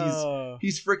quarterback, and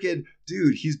he's freaking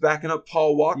dude. He's backing up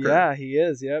Paul Walker. Yeah, he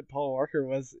is. Yeah, Paul Walker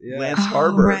was. Yeah. Lance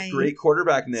Harbor, right. Great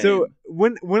quarterback name. So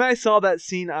when I saw that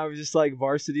scene, I was just like,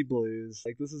 Varsity Blues.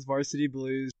 Like, this is Varsity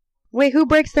Blues. Wait, who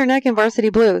breaks their neck in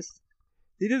Varsity Blues?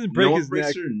 He doesn't break his neck. No one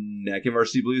breaks their neck in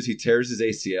Varsity Blues. He tears his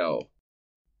ACL,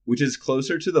 which is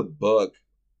closer to the book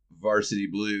Varsity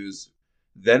Blues,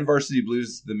 then Varsity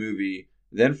Blues the movie,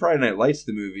 then Friday Night Lights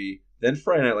the movie. Then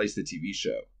Friday Night Lights, the TV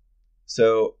show.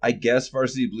 So I guess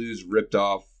Varsity Blues ripped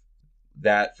off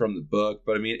that from the book.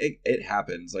 But it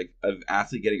happens. Like, an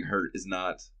athlete getting hurt is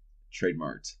not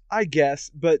trademarked. I guess.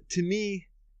 But to me,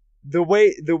 the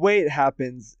way it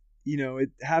happens, it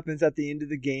happens at the end of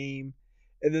the game.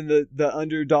 And then the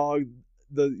underdog,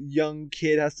 the young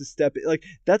kid has to step in. Like,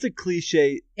 that's a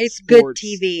cliche. It's good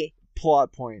TV.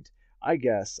 Plot point. I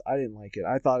guess. I didn't like it.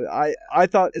 I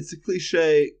thought it's a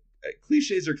cliche.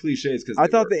 Cliches are cliches because I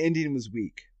thought the ending was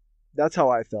weak. That's how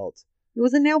I felt. It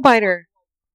was a nail biter.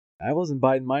 I wasn't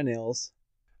biting my nails.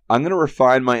 I'm going to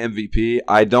refine my MVP.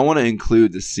 I don't want to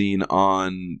include the scene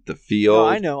on the field. Oh,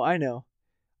 I know.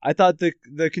 I thought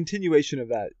the continuation of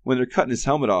that. When they're cutting his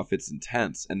helmet off, it's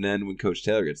intense. And then when Coach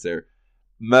Taylor gets there.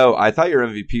 Mo, I thought your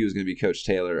MVP was going to be Coach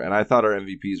Taylor. And I thought our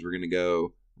MVPs were going to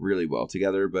go really well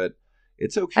together. But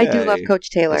it's okay. I do love Coach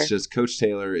Taylor. It's just Coach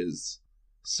Taylor is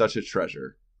such a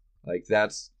treasure. Like,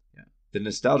 that's the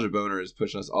nostalgia boner is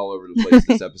pushing us all over the place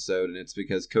this episode, and it's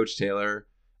because Coach Taylor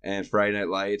and Friday Night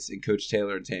Lights and Coach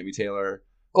Taylor and Tammy Taylor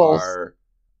are,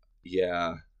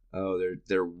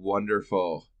 they're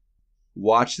wonderful.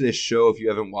 Watch this show if you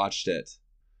haven't watched it.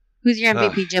 Who's your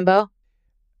MVP, Jimbo?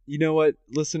 You know what,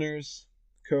 listeners,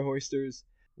 co-hoisters?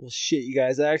 Well, shit, you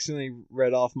guys, I accidentally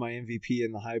read off my MVP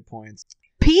in the high points.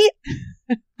 Pete?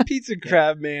 Pizza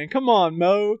Crab Man, come on,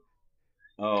 Mo.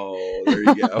 Oh, there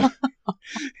you go.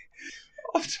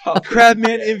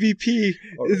 Crabman MVP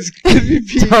is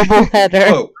MVP.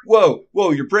 Doubleheader.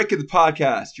 Whoa! You're breaking the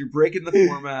podcast. You're breaking the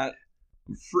format.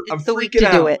 I'm it's the freaking week to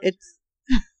out. do it.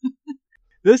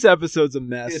 This episode's a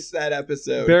mess. It's that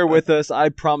episode. Bear with us. I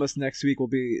promise next week will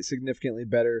be significantly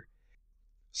better.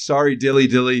 Sorry, Dilly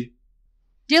Dilly.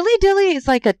 Dilly Dilly is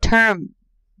like a term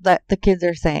that the kids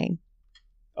are saying.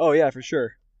 Oh yeah, for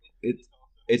sure.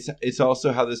 It's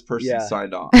also how this person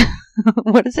signed on.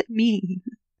 What does it mean?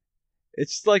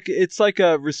 It's like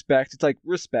a respect. It's like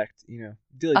respect, Dilly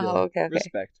Dilly. Okay.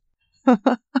 Respect.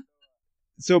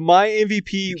 So my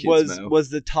MVP was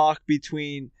the talk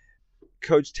between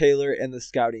Coach Taylor and the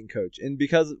scouting coach. And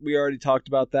because we already talked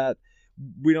about that,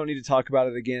 we don't need to talk about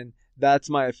it again. That's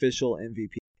my official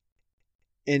MVP.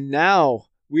 And now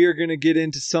we are going to get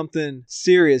into something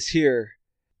serious here.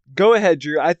 Go ahead,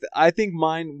 Drew. I think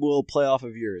mine will play off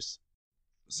of yours.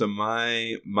 So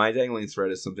my dangling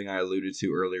thread is something I alluded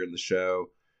to earlier in the show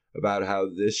about how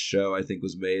this show, I think,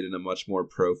 was made in a much more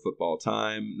pro football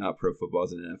time. Not pro football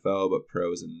as an NFL, but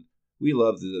pros, and we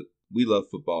love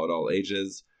football at all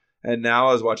ages. And now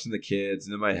I was watching the kids,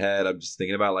 and in my head, I'm just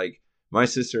thinking about, like, my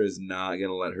sister is not going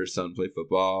to let her son play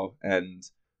football, and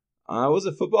I was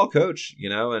a football coach,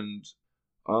 and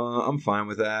I'm fine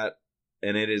with that.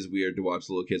 And it is weird to watch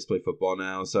little kids play football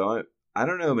now. So I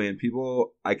don't know, man.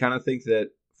 I kind of think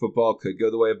that football could go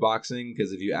the way of boxing,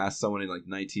 because if you ask someone in like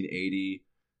 1980,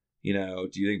 do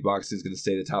you think boxing is going to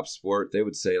stay the top sport? They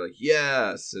would say like,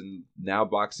 yes. And now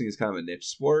boxing is kind of a niche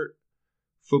sport.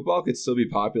 Football could still be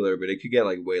popular, but it could get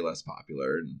like way less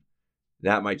popular, and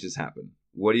that might just happen.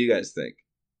 What do you guys think?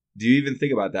 Do you even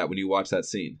think about that when you watch that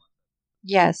scene?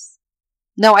 Yes.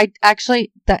 No, I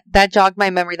actually, that jogged my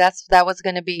memory. That was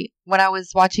going to be when I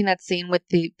was watching that scene with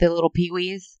the little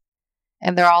peewees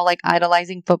and they're all like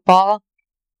idolizing football.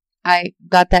 I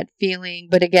got that feeling,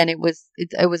 but again,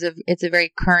 it's a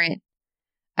very current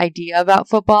idea about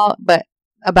football, but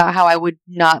about how I would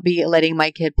not be letting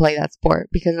my kid play that sport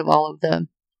because of all of the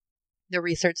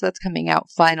research that's coming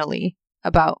out finally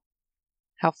about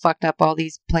how fucked up all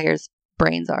these players'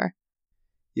 brains are.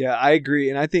 Yeah, I agree.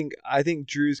 And I think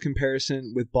Drew's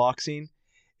comparison with boxing,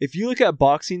 if you look at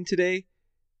boxing today,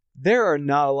 there are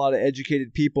not a lot of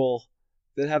educated people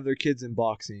that have their kids in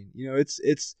boxing.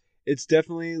 It's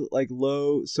definitely like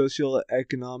low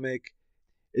socioeconomic.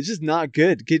 It's just not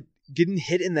good. Getting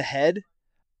hit in the head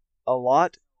a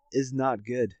lot is not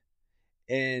good.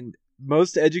 And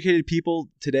most educated people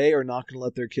today are not going to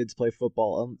let their kids play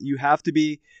football. You have to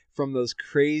be from those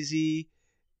crazy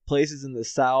places in the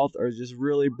South, or just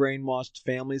really brainwashed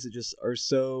families that just are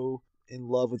so in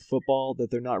love with football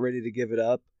that they're not ready to give it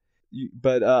up.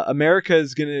 But America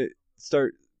is going to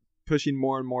start pushing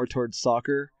more and more towards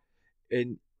soccer,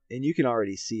 and you can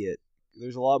already see it.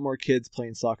 There's a lot more kids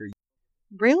playing soccer.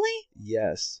 Really?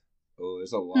 Yes. Oh,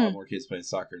 there's a lot more kids playing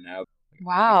soccer now.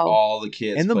 Wow. All the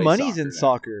kids and the play money's soccer in now.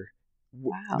 soccer.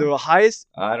 Wow. The highest,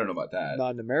 I don't know about that.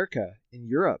 not in America, in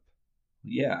Europe.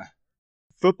 Yeah.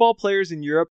 Football players in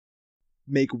Europe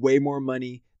make way more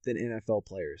money than NFL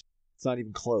players. It's not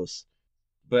even close.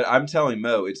 But I'm telling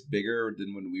Mo, it's bigger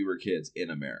than when we were kids in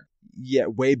America. Yeah,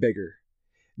 way bigger.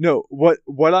 No,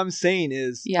 what I'm saying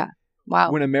is, Yeah.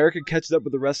 Wow. when America catches up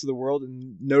with the rest of the world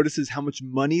and notices how much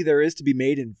money there is to be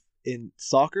made in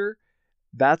soccer,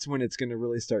 that's when it's going to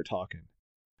really start talking.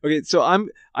 Okay, so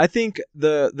I think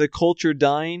the culture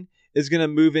dying is going to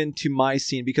move into my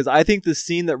scene, because I think the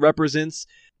scene that represents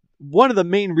one of the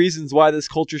main reasons why this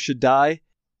culture should die,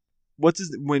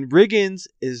 when Riggins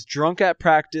is drunk at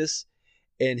practice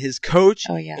and his coach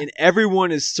and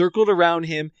everyone is circled around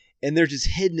him and they're just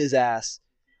hitting his ass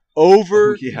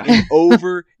over and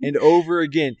over and over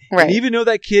again. Right. And even though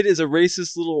that kid is a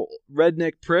racist little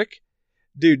redneck prick,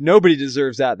 dude, nobody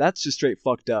deserves that. That's just straight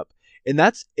fucked up. And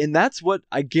that's what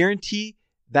I guarantee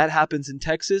that happens in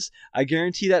Texas. I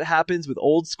guarantee that happens with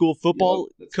old school football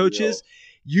coaches. Real.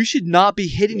 You should not be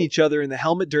hitting each other in the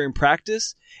helmet during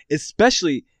practice,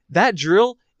 especially that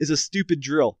drill is a stupid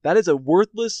drill. That is a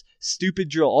worthless, stupid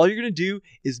drill. All you're going to do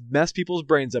is mess people's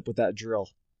brains up with that drill.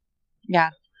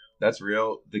 Yeah. That's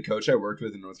real. The coach I worked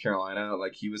with in North Carolina,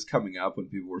 like, he was coming up when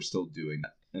people were still doing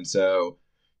that. And so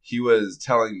he was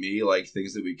telling me, like,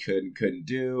 things that we could and couldn't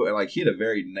do. And, like, he had a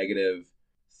very negative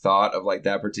thought of, like,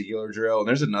 that particular drill. And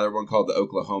there's another one called the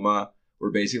Oklahoma, where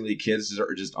basically kids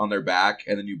are just on their back,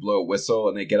 and then you blow a whistle,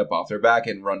 and they get up off their back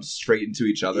and run straight into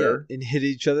each other. Yeah, and hit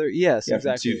each other. Yes,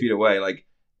 exactly. From 2 feet away. Like,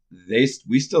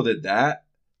 we still did that,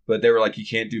 but they were like, you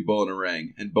can't do bull in a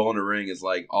ring. And bull in a ring is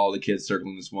like all the kids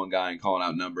circling this one guy and calling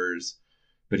out numbers.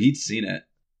 But he'd seen it.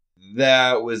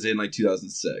 That was in like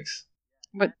 2006.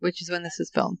 Which is when this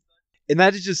was filmed. And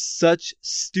that is just such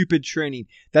stupid training.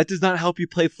 That does not help you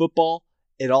play football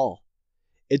at all.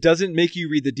 It doesn't make you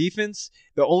read the defense.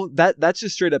 That's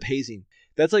just straight up hazing.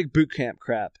 That's like boot camp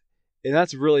crap. And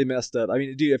that's really messed up. I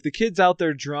mean, dude, if the kid's out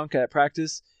there drunk at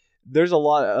practice, there's a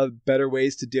lot of better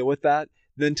ways to deal with that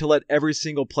than to let every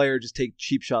single player just take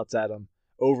cheap shots at them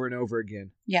over and over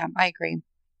again. Yeah, I agree.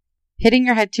 Hitting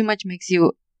your head too much makes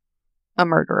you a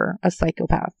murderer, a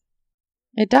psychopath.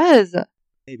 It does.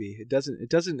 Maybe. It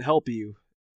doesn't help you.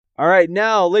 All right,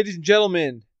 now, ladies and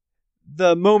gentlemen,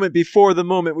 the moment before the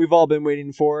moment we've all been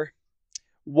waiting for.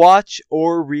 Watch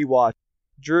or rewatch.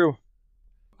 Drew.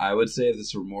 I would say if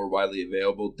this were more widely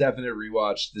available, definite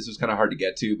rewatch. This was kind of hard to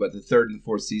get to, but the 3rd and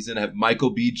 4th season have Michael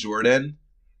B. Jordan,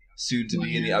 soon to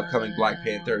be in the upcoming Black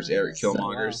Panther as Eric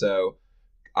Killmonger. So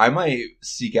I might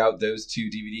seek out those 2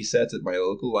 DVD sets at my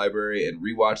local library and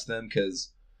rewatch them,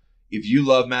 because if you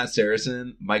love Matt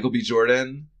Saracen, Michael B.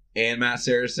 Jordan and Matt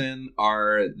Saracen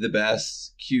are the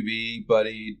best QB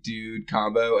buddy dude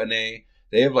combo, and they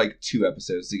have like 2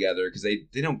 episodes together because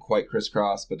they don't quite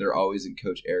crisscross, but they're always in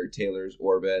Coach Eric Taylor's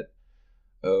orbit.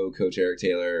 Oh, Coach Eric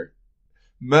Taylor.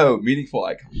 Mo, meaningful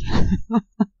icon.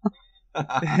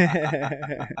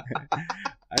 I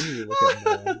need to look at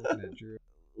Mo. I'm looking at Drew.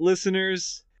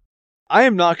 Listeners, I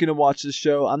am not going to watch this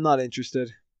show. I'm not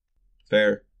interested.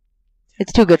 Fair.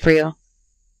 It's too good for you.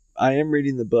 I am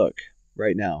reading the book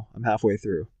right now. I'm halfway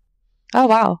through. Oh,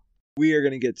 wow. We are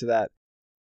going to get to that.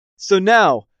 So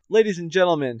now, ladies and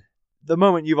gentlemen, the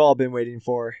moment you've all been waiting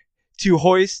for. To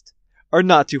hoist or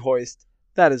not to hoist?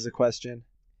 That is the question.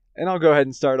 And I'll go ahead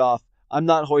and start off. I'm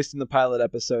not hoisting the pilot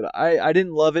episode. I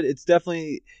didn't love it. It's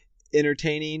definitely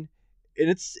entertaining.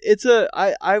 And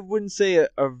I wouldn't say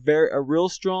a real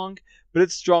strong, but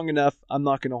it's strong enough. I'm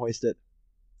not going to hoist it.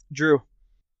 Drew.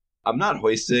 I'm not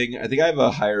hoisting. I think I have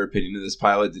a higher opinion of this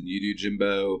pilot than you do,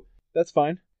 Jimbo. That's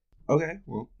fine. Okay,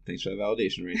 well, thanks for the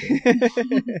validation right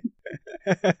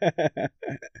there.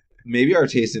 Maybe our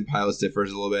taste in pilots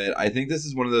differs a little bit. I think this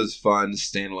is one of those fun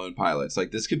standalone pilots. Like,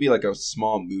 this could be like a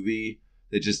small movie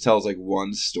that just tells like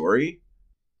one story.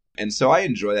 And so I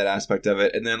enjoy that aspect of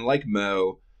it. And then like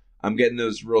Mo, I'm getting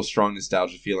those real strong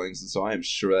nostalgia feelings. And so I am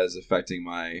sure that is affecting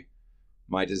my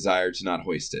desire to not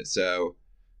hoist it. So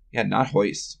yeah, not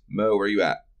hoist. Mo, where you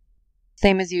at?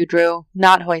 Same as you, Drew.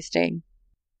 Not hoisting.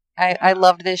 I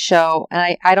loved this show,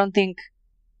 and I don't think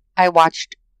I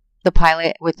watched the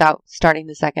pilot without starting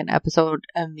the second episode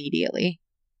immediately.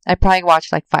 I probably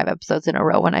watched like 5 episodes in a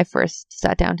row when I first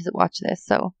sat down to watch this.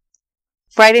 So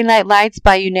Friday Night Lights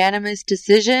by unanimous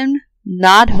decision,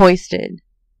 not hoisted.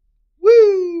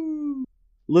 Woo!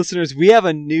 Listeners, we have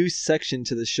a new section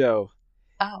to the show.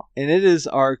 Oh. And it is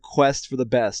our quest for the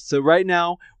best. So right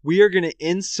now, we are going to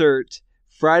insert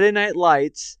Friday Night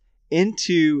Lights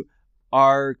into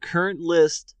our current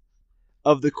list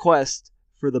of the quest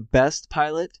for the best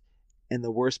pilot and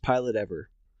the worst pilot ever.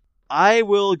 I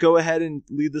will go ahead and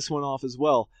lead this one off as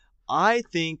well. I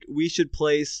think we should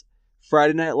place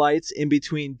Friday Night Lights in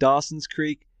between Dawson's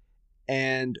Creek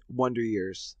and Wonder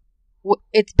Years.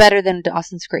 It's better than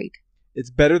Dawson's Creek.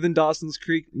 It's better than Dawson's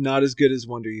Creek, not as good as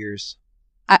Wonder Years.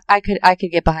 I could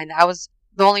get behind that.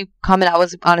 The only comment I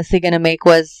was honestly going to make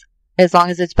was as long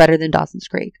as it's better than Dawson's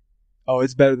Creek. Oh,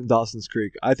 it's better than Dawson's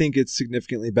Creek. I think it's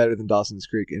significantly better than Dawson's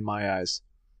Creek in my eyes.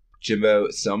 Jimbo,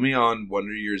 sell me on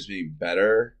Wonder Years being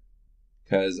better,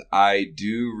 because I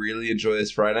do really enjoy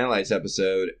this Friday Night Lights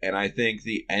episode, and I think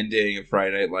the ending of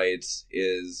Friday Night Lights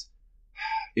is,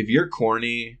 if you're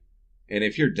corny, and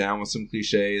if you're down with some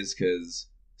cliches, because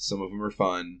some of them are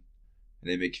fun,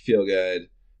 and they make you feel good,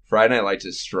 Friday Night Lights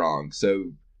is strong.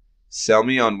 So sell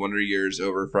me on Wonder Years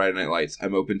over Friday Night Lights.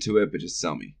 I'm open to it, but just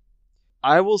sell me.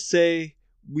 I will say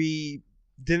we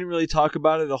didn't really talk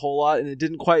about it a whole lot, and it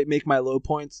didn't quite make my low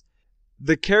points.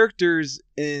 The characters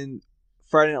in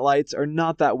Friday Night Lights are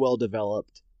not that well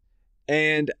developed,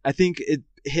 and I think it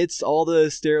hits all the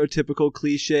stereotypical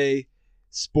cliche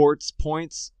sports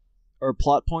points or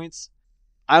plot points.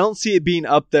 I don't see it being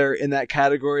up there in that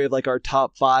category of like our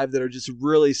top 5 that are just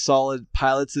really solid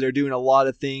pilots that are doing a lot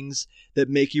of things that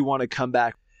make you want to come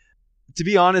back. To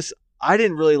be honest, I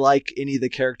didn't really like any of the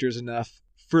characters enough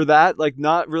for that, like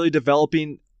not really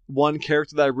developing one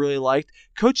character that I really liked.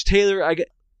 Coach Taylor,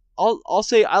 I'll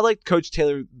say I liked Coach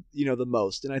Taylor, the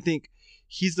most, and I think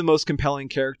he's the most compelling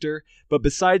character. But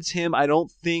besides him, I don't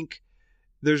think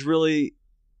there's really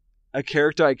a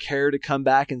character I care to come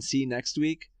back and see next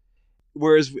week.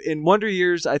 Whereas in Wonder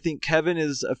Years, I think Kevin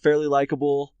is a fairly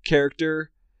likable character.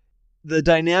 The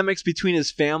dynamics between his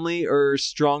family are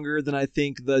stronger than I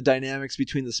think the dynamics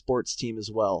between the sports team as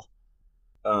well.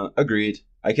 Agreed.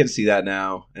 I can see that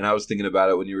now, and I was thinking about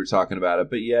it when you were talking about it.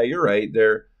 But yeah, you're right.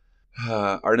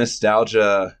 Our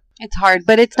nostalgia. It's hard,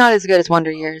 but it's not as good as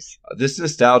Wonder Years. This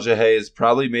nostalgia has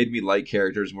probably made me like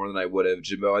characters more than I would have.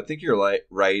 Jimbo, I think you're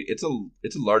right. It's a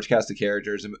large cast of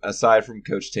characters. Aside from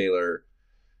Coach Taylor,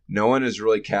 no one is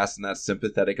really cast in that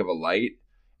sympathetic of a light.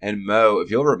 And Mo,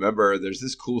 if you'll remember, there's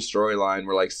this cool storyline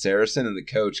where like Saracen and the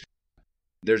coach,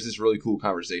 there's this really cool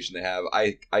conversation they have.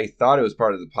 I thought it was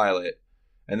part of the pilot,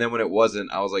 and then when it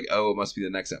wasn't, I was like, oh, it must be the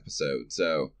next episode.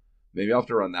 So maybe I'll have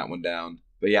to run that one down.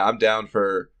 But yeah, I'm down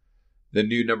for the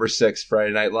new number 6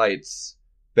 Friday Night Lights.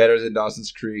 Better than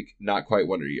Dawson's Creek, not quite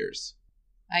Wonder Years.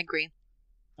 I agree.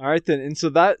 All right then, and so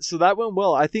that went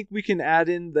well. I think we can add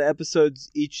in the episodes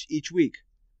each week.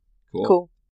 Cool.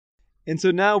 And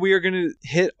so now we are going to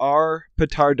hit our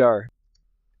petardar.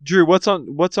 Drew, what's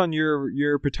on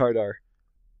your petardar?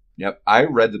 Yep, I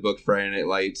read the book Friday Night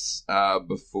Lights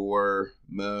before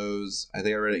Moe's. I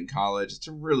think I read it in college. It's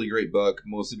a really great book,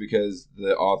 mostly because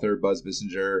the author, Buzz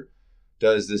Bissinger,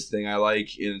 does this thing I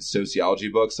like in sociology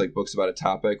books, like books about a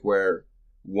topic where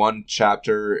one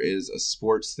chapter is a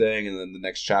sports thing and then the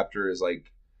next chapter is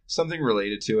like something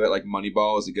related to it. Like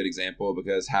Moneyball is a good example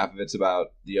because half of it's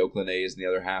about the Oakland A's and the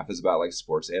other half is about like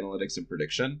sports analytics and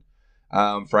prediction.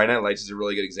 Friday Night Lights is a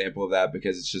really good example of that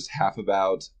because it's just half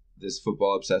about this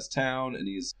football obsessed town and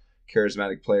these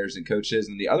charismatic players and coaches,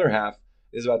 and the other half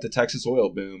is about the Texas oil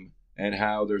boom and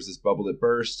how there's this bubble that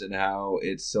burst and how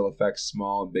it still affects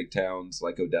small and big towns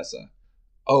like Odessa.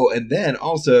 Oh, and then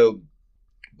also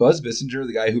Buzz Bissinger,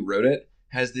 the guy who wrote it,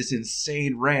 has this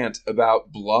insane rant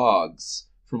about blogs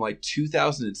from like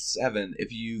 2007.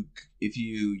 If you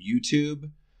YouTube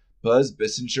Buzz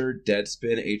Bissinger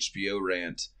Deadspin HBO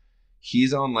rant,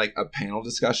 he's on like a panel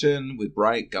discussion with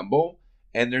Bryant Gumbel,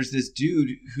 and there's this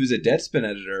dude who's a Deadspin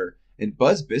editor, and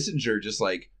Buzz Bissinger just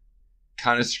like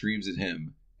kind of screams at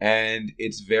him. And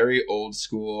it's very old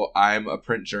school. I'm a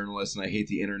print journalist and I hate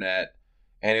the internet.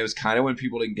 And it was kind of when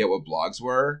people didn't get what blogs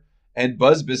were. And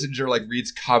Buzz Bissinger like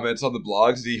reads comments on the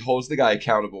blogs and he holds the guy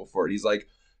accountable for it. He's like,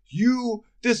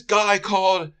 this guy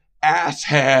called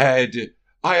Asshead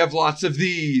I have lots of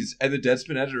these. And the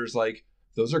Deadspin editor is like,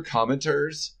 those are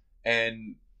commenters,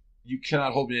 and you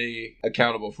cannot hold me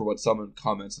accountable for what someone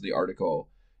comments in the article.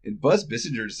 And Buzz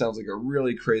Bissinger just sounds like a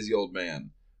really crazy old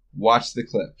man. Watch the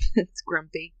clip. It's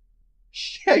grumpy.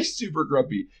 Yeah, he's super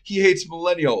grumpy. He hates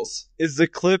millennials. Is the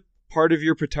clip part of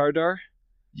your petardar?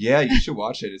 Yeah, you should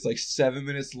watch it. It's like 7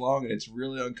 minutes long, and it's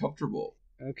really uncomfortable.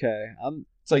 Okay,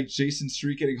 It's like Jason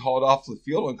Street getting hauled off the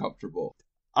field uncomfortable.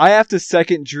 I have to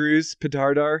second Drew's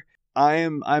petardar.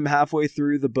 I'm halfway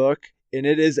through the book, and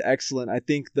it is excellent. I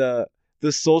think the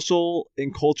social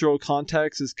and cultural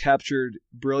context is captured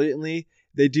brilliantly.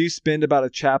 They do spend about a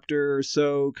chapter or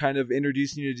so kind of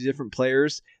introducing you to different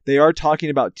players. They are talking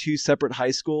about two separate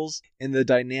high schools and the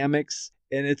dynamics,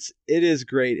 and it is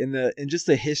great. And just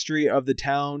the history of the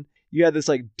town. You had this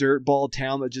like dirtball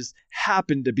town that just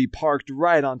happened to be parked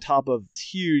right on top of this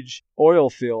huge oil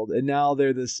field, and now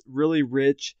they're this really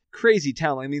rich, crazy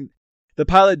town. I mean, the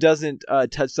pilot doesn't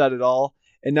touch that at all.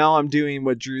 And now I'm doing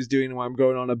what Drew's doing, where I'm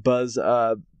going on a Buzz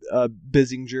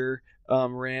Bissinger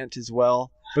rant as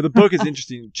well. But the book is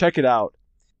interesting. Check it out.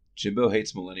 Jimbo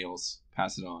hates millennials.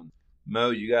 Pass it on. Mo,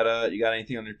 you got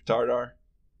anything on your petardar?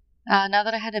 Now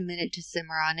that I had a minute to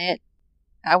simmer on it,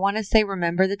 I want to say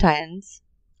Remember the Titans.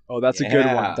 Oh, that's a good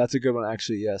one. That's a good one,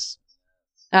 actually, yes.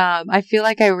 I feel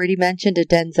like I already mentioned a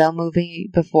Denzel movie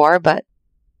before, but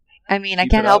I mean, I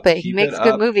can't help it. He makes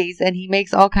good movies, and he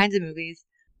makes all kinds of movies.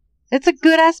 It's a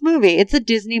good-ass movie. It's a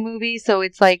Disney movie, so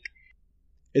it's like...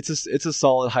 It's a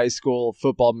solid high school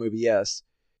football movie, yes.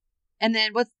 And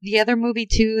then what's the other movie,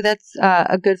 too, that's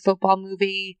a good football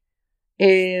movie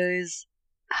is...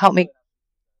 Help me.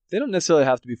 They don't necessarily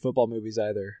have to be football movies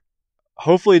either.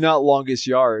 Hopefully not Longest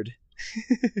Yard.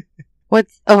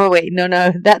 Oh, wait, no.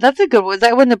 That's a good one. Was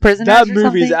that when the prison That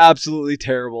movie is absolutely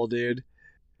terrible, dude.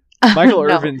 Michael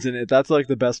Irvin's in it. That's like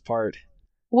the best part.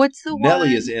 What's the one?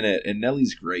 Nelly is in it, and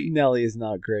Nelly's great. Nelly is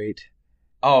not great.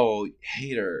 Oh,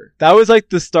 hate her. That was like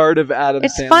the start of Adam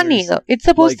Sandler's. It's funny, though. It's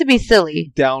supposed to be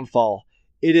silly. Downfall.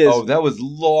 It is. Oh, that was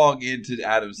long into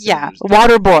Adam Sandler's. Yeah,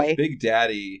 Waterboy. Big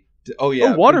Daddy. Oh,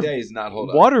 yeah, Big Daddy's not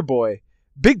hold up. Waterboy.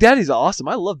 Big Daddy's awesome.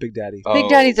 I love Big Daddy. Big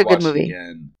Daddy's a good movie.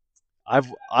 Again.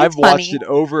 I've watched it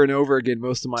over and over again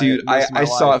most of my Dude, life. I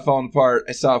saw it falling apart.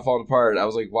 I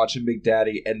was like watching Big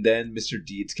Daddy, and then Mr.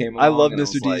 Deeds came along. I love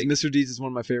Mr. Deeds. Like, Mr. Deeds is one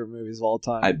of my favorite movies of all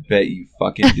time. I bet you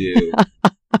fucking do.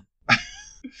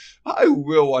 I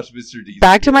will watch Mr. Deeds.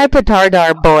 Back to my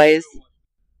petardar, boys.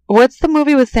 What's the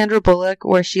movie with Sandra Bullock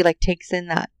where she like takes in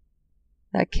that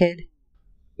kid?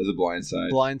 The Blind Side.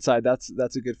 Blind Side. That's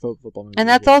a good football movie. And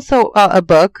that's also a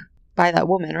book by that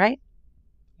woman, right?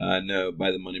 No,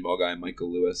 by the Moneyball guy,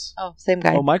 Michael Lewis. Oh, same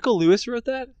guy. Oh, Michael Lewis wrote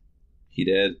that? He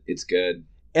did. It's good.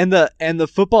 And the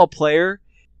football player,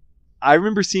 I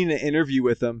remember seeing an interview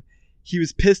with him. He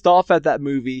was pissed off at that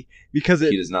movie because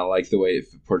he does not like the way it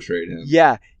portrayed him.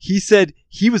 Yeah, he said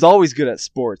he was always good at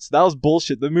sports. That was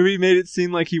bullshit. The movie made it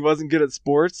seem like he wasn't good at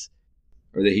sports.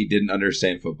 Or that he didn't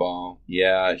understand football.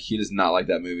 Yeah, he does not like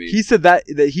that movie. He said that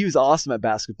he was awesome at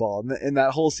basketball, and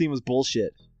that whole scene was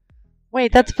bullshit.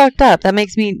 Wait, that's fucked up. That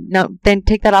makes me... No, then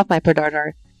take that off my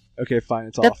petardar. Okay, fine,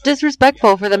 it's That's off. That's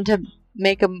disrespectful for them to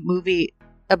make a movie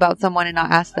about someone and not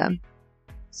ask them.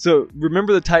 So,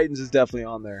 Remember the Titans is definitely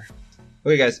on there.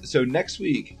 Okay, guys, so next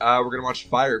week, we're going to watch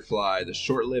Firefly, the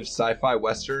short-lived sci-fi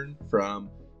western from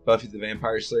Buffy the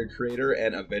Vampire Slayer creator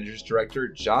and Avengers director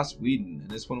Joss Whedon.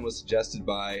 And this one was suggested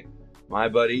by my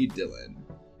buddy Dylan.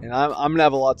 And I'm going to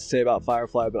have a lot to say about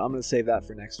Firefly, but I'm going to save that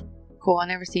for next week. Cool, I've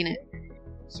never seen it.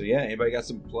 So yeah, anybody got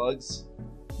some plugs?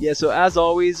 Yeah, so as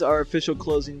always, our official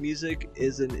closing music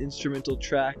is an instrumental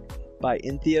track by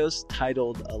Entheos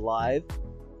titled Alive.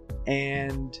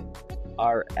 And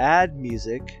our ad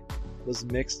music was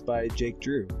mixed by Jake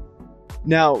Drew.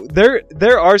 Now,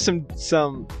 there are some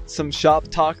shop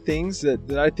talk things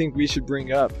that I think we should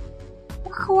bring up.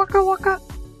 Waka waka waka.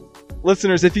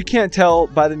 Listeners, if you can't tell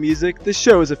by the music, the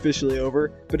show is officially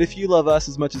over. But if you love us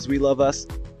as much as we love us,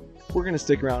 we're going to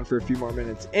stick around for a few more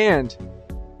minutes. And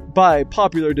by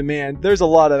popular demand, there's a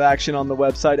lot of action on the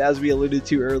website, as we alluded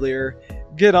to earlier.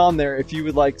 Get on there if you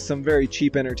would like some very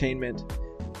cheap entertainment.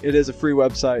 It is a free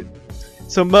website.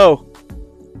 So Mo,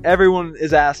 everyone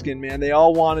is asking, man. They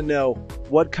all want to know,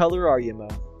 what color are you, Mo?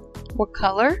 What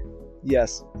color?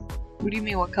 Yes. What do you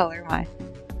mean, what color am I?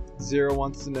 Zero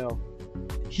wants to know.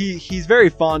 He's very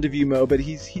fond of you, Mo, but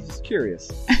he's just curious.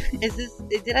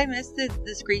 Did I miss the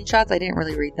screenshots? I didn't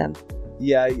really read them.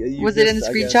 Yeah. Was it in the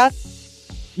screenshots?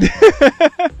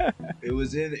 It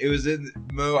was in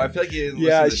Mo. I feel like you didn't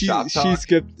yeah, listen to Shop Talk. She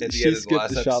skipped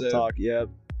the Shop Talk. Yep.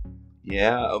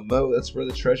 Yeah, Mo, that's where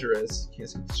the treasure is. You can't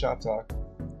skip the Shop Talk.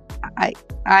 I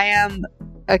am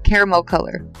a caramel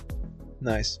color.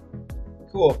 Nice.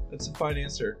 Cool. That's a fine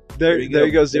answer. There you go, Zero.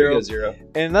 There you go, Zero.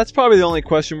 And that's probably the only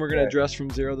question we're going to Okay. address from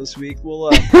Zero this week.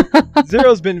 Well,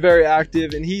 Zero's been very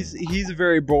active, and he's a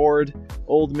very bored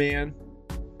old man.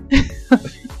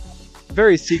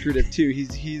 Very secretive too.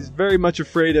 He's very much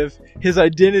afraid of his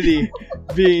identity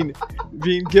being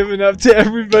given up to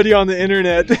everybody on the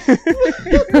internet.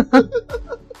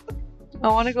 I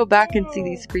want to go back and see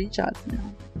these screenshots now.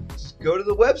 Just go to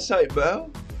the website, Mo.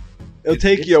 It'll It's-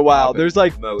 take it's you a while. popping. There's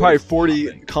like Mo, probably it's 40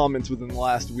 popping. comments within the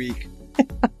last week.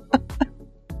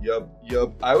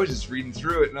 Yup. I was just reading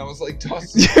through it and I was like,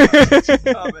 toss some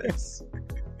comments.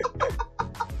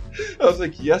 I was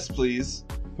like, yes, please.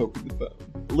 Poke with the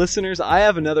phone. Listeners, I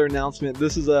have another announcement.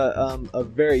 This is a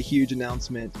very huge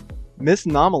announcement. Miss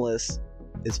Nomalous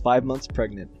is 5 months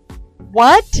pregnant.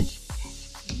 What?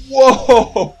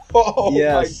 Whoa! Oh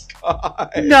Yes. my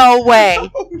god! No way.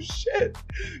 Oh shit!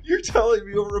 You're telling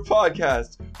me over a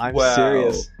podcast? I'm Wow.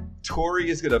 serious. Tori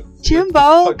is gonna flip the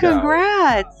Jimbo, fuck out.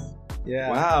 congrats.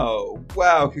 Yeah.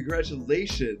 Wow!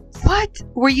 Congratulations! What?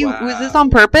 Was this Wow. on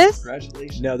purpose?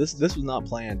 Congratulations! No, this was not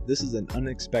planned. This is an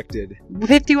unexpected.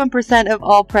 51% of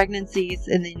all pregnancies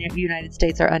in the United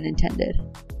States are unintended.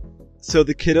 So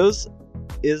the kiddos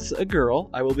is a girl.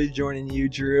 I will be joining you,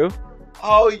 Drew.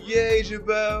 Oh yay,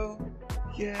 Jimbo!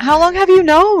 Yeah. How long have you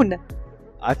known?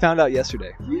 I found out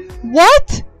yesterday. Yeah.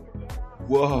 What?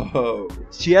 Whoa!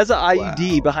 She has an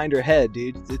IUD Wow. behind her head,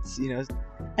 dude. It's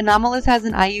Anomalous has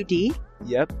an IUD,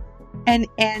 yep. and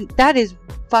that is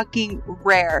fucking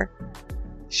rare.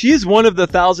 She is one of the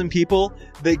 1,000 people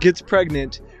that gets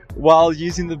pregnant while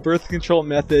using the birth control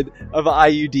method of an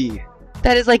IUD.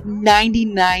 That is like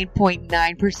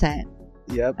 99.9%.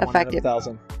 Yep. Effective.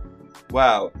 1,000.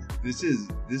 Wow! Is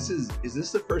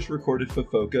this the first recorded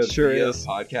Fofoka Sure via is.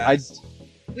 podcast?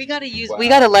 We gotta Wow. we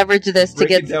gotta leverage this to Break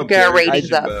get it down, our Barry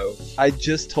ratings up. Jimbo. I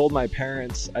just told my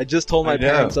parents. I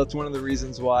know. That's one of the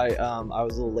reasons why I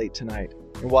was a little late tonight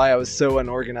and why I was so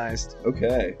unorganized.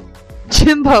 Okay.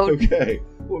 Jimbo, Okay.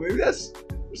 Well, maybe there's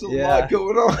a Yeah. lot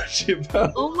going on,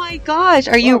 Jimbo. oh my gosh,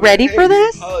 are you Oh, ready hey, for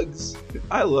this? Hugs.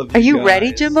 I love Are you you ready,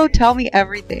 guys. Jimbo? Tell me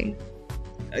everything.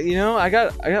 You know, I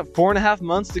got 4.5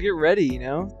 months to get ready. You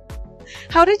know,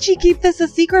 How did she keep this a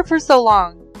secret for so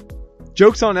long?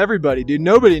 joke's on everybody, dude.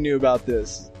 Nobody knew about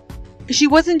this. She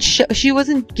wasn't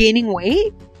gaining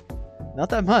weight? Not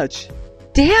that much.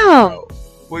 Damn.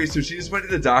 Wait, so she just went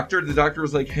to the doctor? The doctor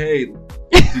was like, hey,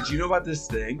 did you know about this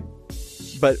thing?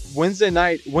 But Wednesday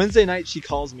night, she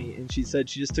calls me and she said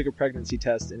she just took a pregnancy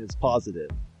test and it's positive.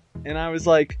 And I was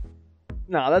like,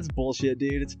 nah, that's bullshit,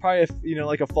 dude. It's probably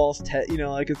like a false test,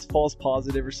 like it's false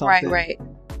positive or something. Right.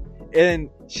 And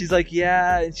she's like,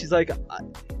 yeah. And she's like,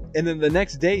 and then the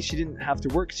next day she didn't have to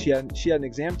work. She had an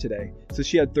exam today, so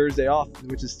she had Thursday off,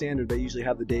 which is standard. They usually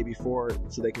have the day before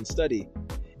so they can study.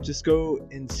 Just go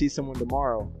and see someone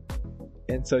tomorrow.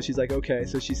 And so she's like, okay.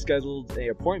 So she scheduled a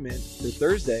appointment for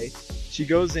Thursday. She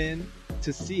goes in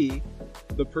to see.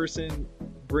 The person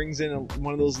brings in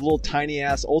one of those little tiny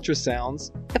ass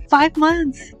ultrasounds, At 5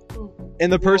 months. and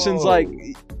the person's Whoa. like,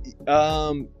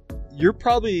 you're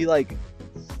probably like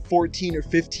 14 or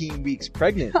 15 weeks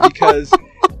pregnant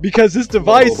because this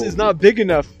device Whoa. is not big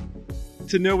enough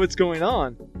to know what's going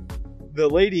on. The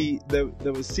lady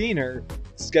that was seeing her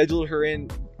scheduled her in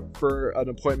for an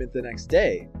appointment the next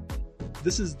day.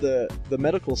 This is the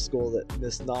medical school that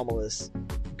Miss Nomalous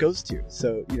goes to,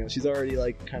 so she's already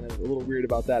like kind of a little weird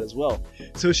about that as well.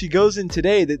 So she goes in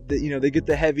today that they get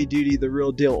the heavy duty, the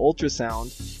real deal ultrasound.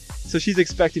 So she's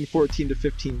expecting 14 to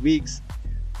 15 weeks.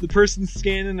 The person's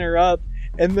scanning her up,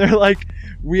 and they're like,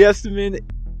 we estimate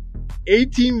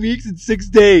 18 weeks and 6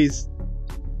 days.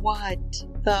 What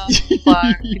the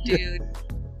fuck, dude?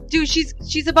 Dude,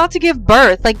 she's about to give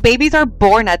birth. Like, babies are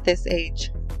born at this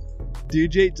age. Due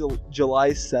date July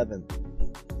 7th.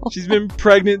 She's been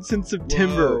pregnant since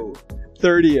September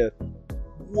 30th.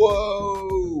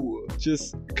 Whoa!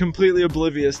 Just completely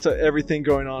oblivious to everything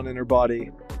going on in her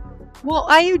body. Well,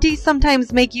 IUDs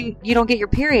sometimes make you don't get your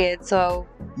period, so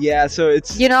Yeah, so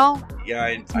it's Yeah,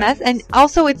 it's mess. And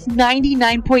also, it's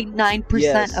 99.9%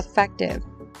 Yes. effective.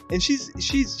 and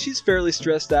she's fairly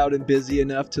stressed out and busy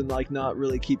enough to like not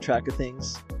really keep track of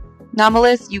things.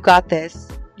 Nomalous, you got this.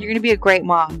 You're gonna be a great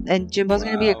mom, and Jimbo's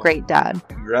gonna be a Wow. great dad.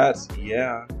 Congrats.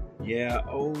 Yeah.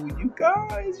 Oh, you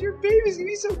guys, your baby's gonna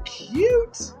be so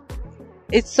cute.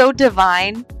 It's so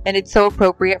divine, and it's so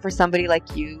appropriate for somebody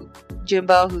like you,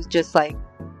 Jimbo, who's just like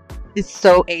is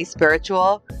so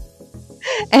aspiritual.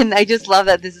 And I just love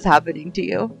that this is happening to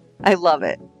you. I love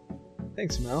it.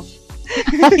 Thanks, Mel.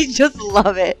 I just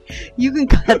love it. You can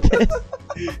cut this.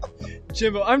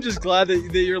 Jimbo, I'm just glad that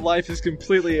your life is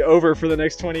completely over for the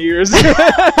next 20 years.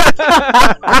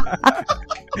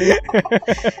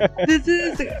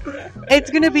 It's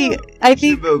gonna be, I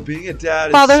think, Jimbo, being a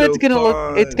dad fatherhood's is so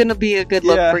gonna it's gonna be a good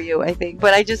look for you, I think.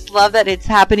 But I just love that it's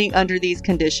happening under these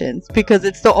conditions because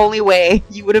it's the only way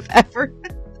you would have ever.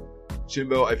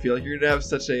 Jimbo, I feel like you're gonna have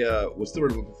such a what's the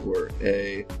word I'm looking for?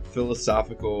 A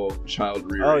philosophical child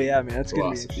rearing. Oh yeah, man, that's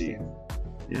philosophy. gonna be interesting.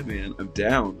 Yeah, man, I'm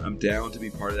down. I'm down to be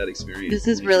part of that experience. This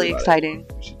is really exciting.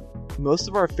 Most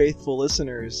of our faithful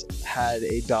listeners had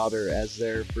a daughter as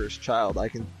their first child.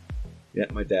 Yeah,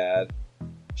 my dad.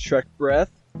 Shrek Breath.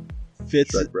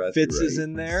 Fitz Shrek-Breath, Fitz you're is right.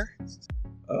 in there.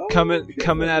 Oh, Coming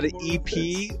okay, out of more EP.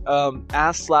 Fitz.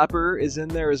 Ass Slapper is in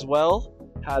there as well.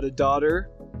 Had a daughter.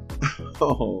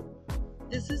 Oh,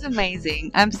 This is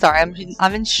amazing. I'm sorry.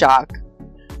 I'm in shock.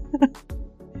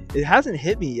 It hasn't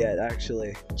hit me yet,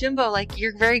 actually. Jimbo, like,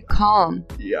 you're very calm.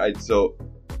 yeah. It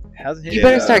hasn't hit You me.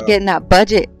 better Yeah. start getting that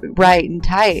budget right and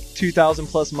tight. 2,000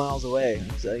 plus miles away.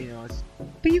 So, it's,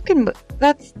 But you can.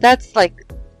 That's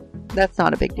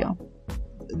not a big deal.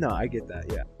 no, I get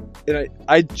that. Yeah, and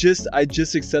I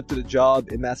just accepted a job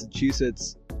in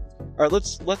Massachusetts. All right,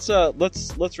 let's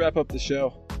wrap up the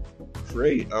show.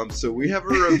 great. So we have a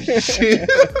review.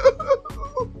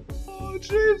 Oh,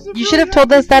 James, I'm You should really have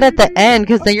told happy us that for at the you. end,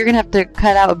 because then you're gonna have to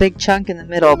cut out a big chunk in the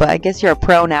middle. But I guess you're a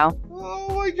pro now.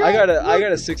 Oh my god! I got a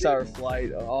look. 6-hour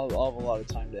flight. I'll have a lot of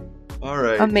time to. All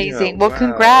right. Amazing. yeah, Well, wow.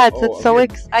 congrats. Oh, That's so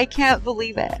okay. I can't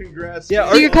believe it. Congrats. Yeah,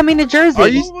 So you're coming to Jersey. Are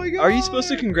you Oh my God. are you supposed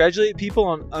to congratulate people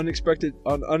on unexpected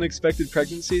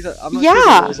pregnancies? I'm not sure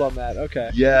Yeah. the rules on that. Okay.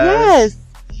 Yes.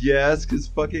 Yes, because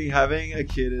fucking having a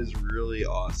kid is really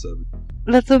awesome.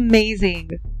 That's amazing.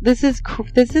 This is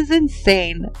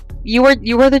insane. You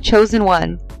are the chosen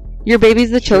one. Your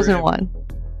baby's the Sure chosen am. one.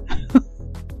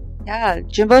 Yeah,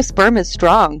 Jimbo's sperm is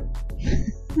strong.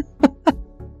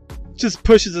 Just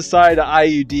pushes aside an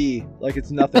IUD like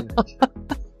it's nothing.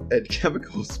 And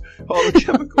chemicals. All the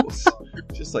chemicals.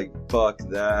 Just like, fuck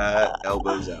that.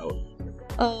 Elbows out.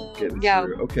 Getting Yeah.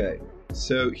 through. Okay.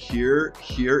 So here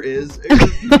is a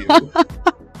review.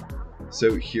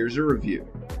 So here's a review.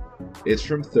 It's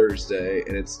from Thursday,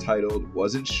 and it's titled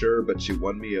 "Wasn't Sure, But You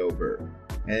Won Me Over."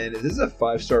 And this is a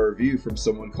 5-star review from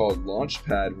someone called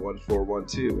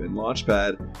Launchpad1412. And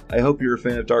Launchpad, I hope you're a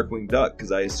fan of Darkwing Duck,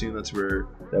 because I assume that's where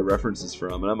that reference is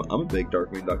from. And I'm a big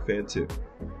Darkwing Duck fan too.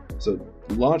 So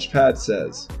Launchpad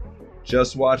says,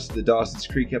 "Just watched the Dawson's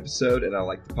Creek episode, and I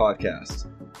like the podcast.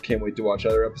 Can't wait to watch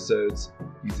other episodes.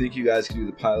 You think you guys can do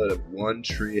the pilot of One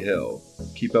Tree Hill?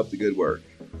 Keep up the good work."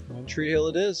 On Tree Hill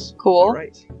it is. Cool. All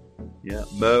right. Yeah,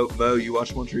 Mo, you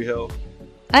watched One Tree Hill?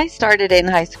 I started it in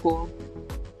high school.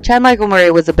 Chad Michael Murray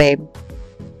was a babe.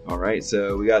 All right,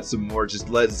 so we got some more. Just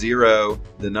let Zero,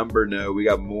 the number, know we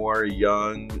got more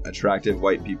young, attractive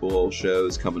white people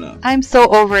shows coming up. I'm so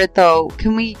over it though.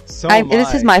 Can we? So am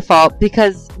This is I. my fault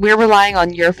because we're relying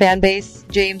on your fan base,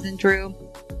 James and Drew.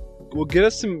 Well, get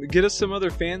us some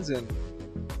other fans in.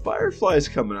 Firefly's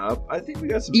coming up. I think we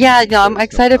got some. Yeah, no, I'm shows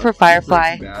excited coming for up.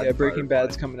 Firefly. Yeah, Breaking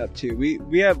Bad's coming up too.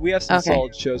 We have some Okay.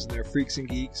 solid shows in there. Freaks and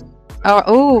Geeks.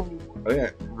 Oh, Oh yeah,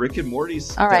 Rick and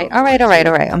Morty's. all right. down for it,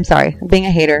 too. I'm sorry. I'm being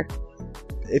a hater.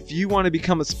 If you want to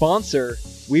become a sponsor,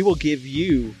 we will give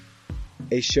you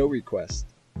a show request,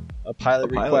 a pilot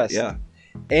request. Yeah.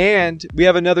 And we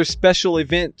have another special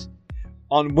event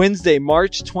on Wednesday,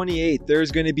 March 28th.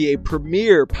 There's going to be a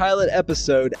premiere pilot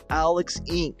episode, Alex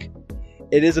Inc.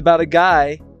 It is about a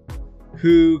guy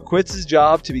who quits his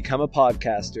job to become a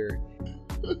podcaster.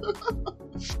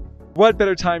 What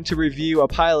better time to review a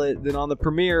pilot than on the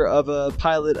premiere of a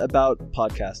pilot about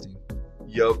podcasting?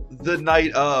 Yup. The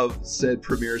night of said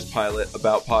premieres pilot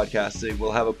about podcasting,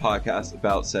 we'll have a podcast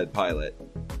about said pilot,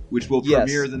 which will Yes.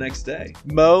 premiere the next day.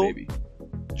 Mo, Maybe.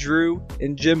 Drew,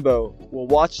 and Jimbo will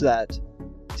watch that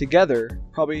together,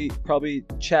 probably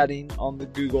chatting on the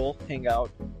Google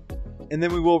Hangout, and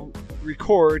then we will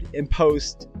record and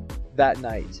post that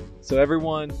night, so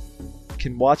everyone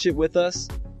can watch it with us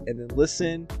and then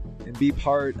listen and be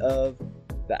part of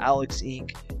the Alex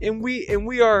Inc. And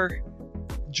we are.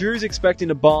 Drew's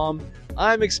expecting a bomb.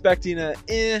 I'm expecting a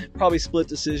probably split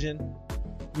decision.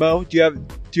 Mo, do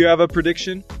you have a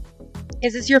prediction?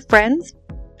 Is this your friend's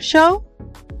show?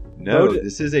 No, Voted.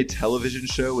 this is a television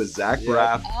show with Zach Yeah.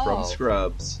 Braff Oh. from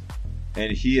Scrubs.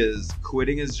 And he is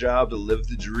quitting his job to live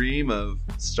the dream of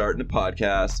starting a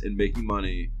podcast and making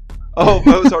money. Oh,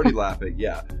 Mo's already laughing.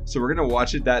 Yeah. So we're going to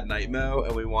watch it that night, Mo,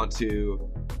 and we want to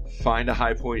find a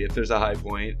high point if there's a high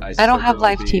point. I don't suspect have there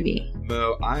live will be. TV.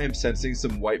 Mo, I am sensing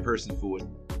some white person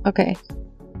foolishness. Okay.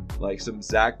 Like some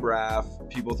Zach Braff.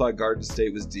 People thought Garden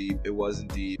State was deep. It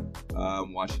wasn't deep.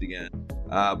 watch it again.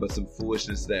 But some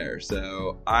foolishness there.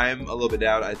 So I'm a little bit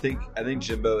down. I think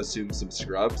Jimbo assumes some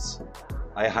scrubs.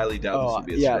 I highly doubt this will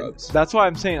be a scrubs. That's why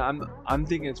I'm saying I'm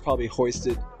thinking it's probably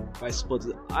hoisted by Splits.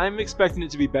 I'm expecting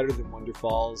it to be better than Wonder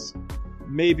Falls.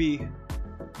 Maybe.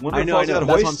 Wonder I know. Falls That's got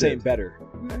why I'm hoisted. saying better.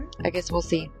 I guess we'll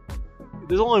see.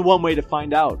 There's only one way to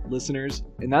find out, listeners,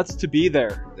 and that's to be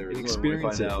there There and is one way to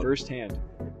experience find it out. firsthand.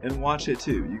 And watch it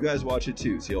too. You guys watch it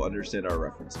too, so you'll understand our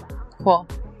reference. Cool.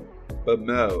 But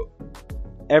Mo,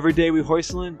 Every day we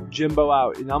hoistlin', Jimbo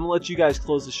out, and I'm gonna let you guys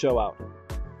close the show out.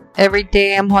 Every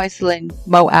day I'm hoistlin',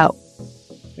 Mo out.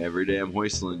 every day I'm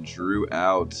hoistlin', Drew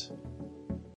out.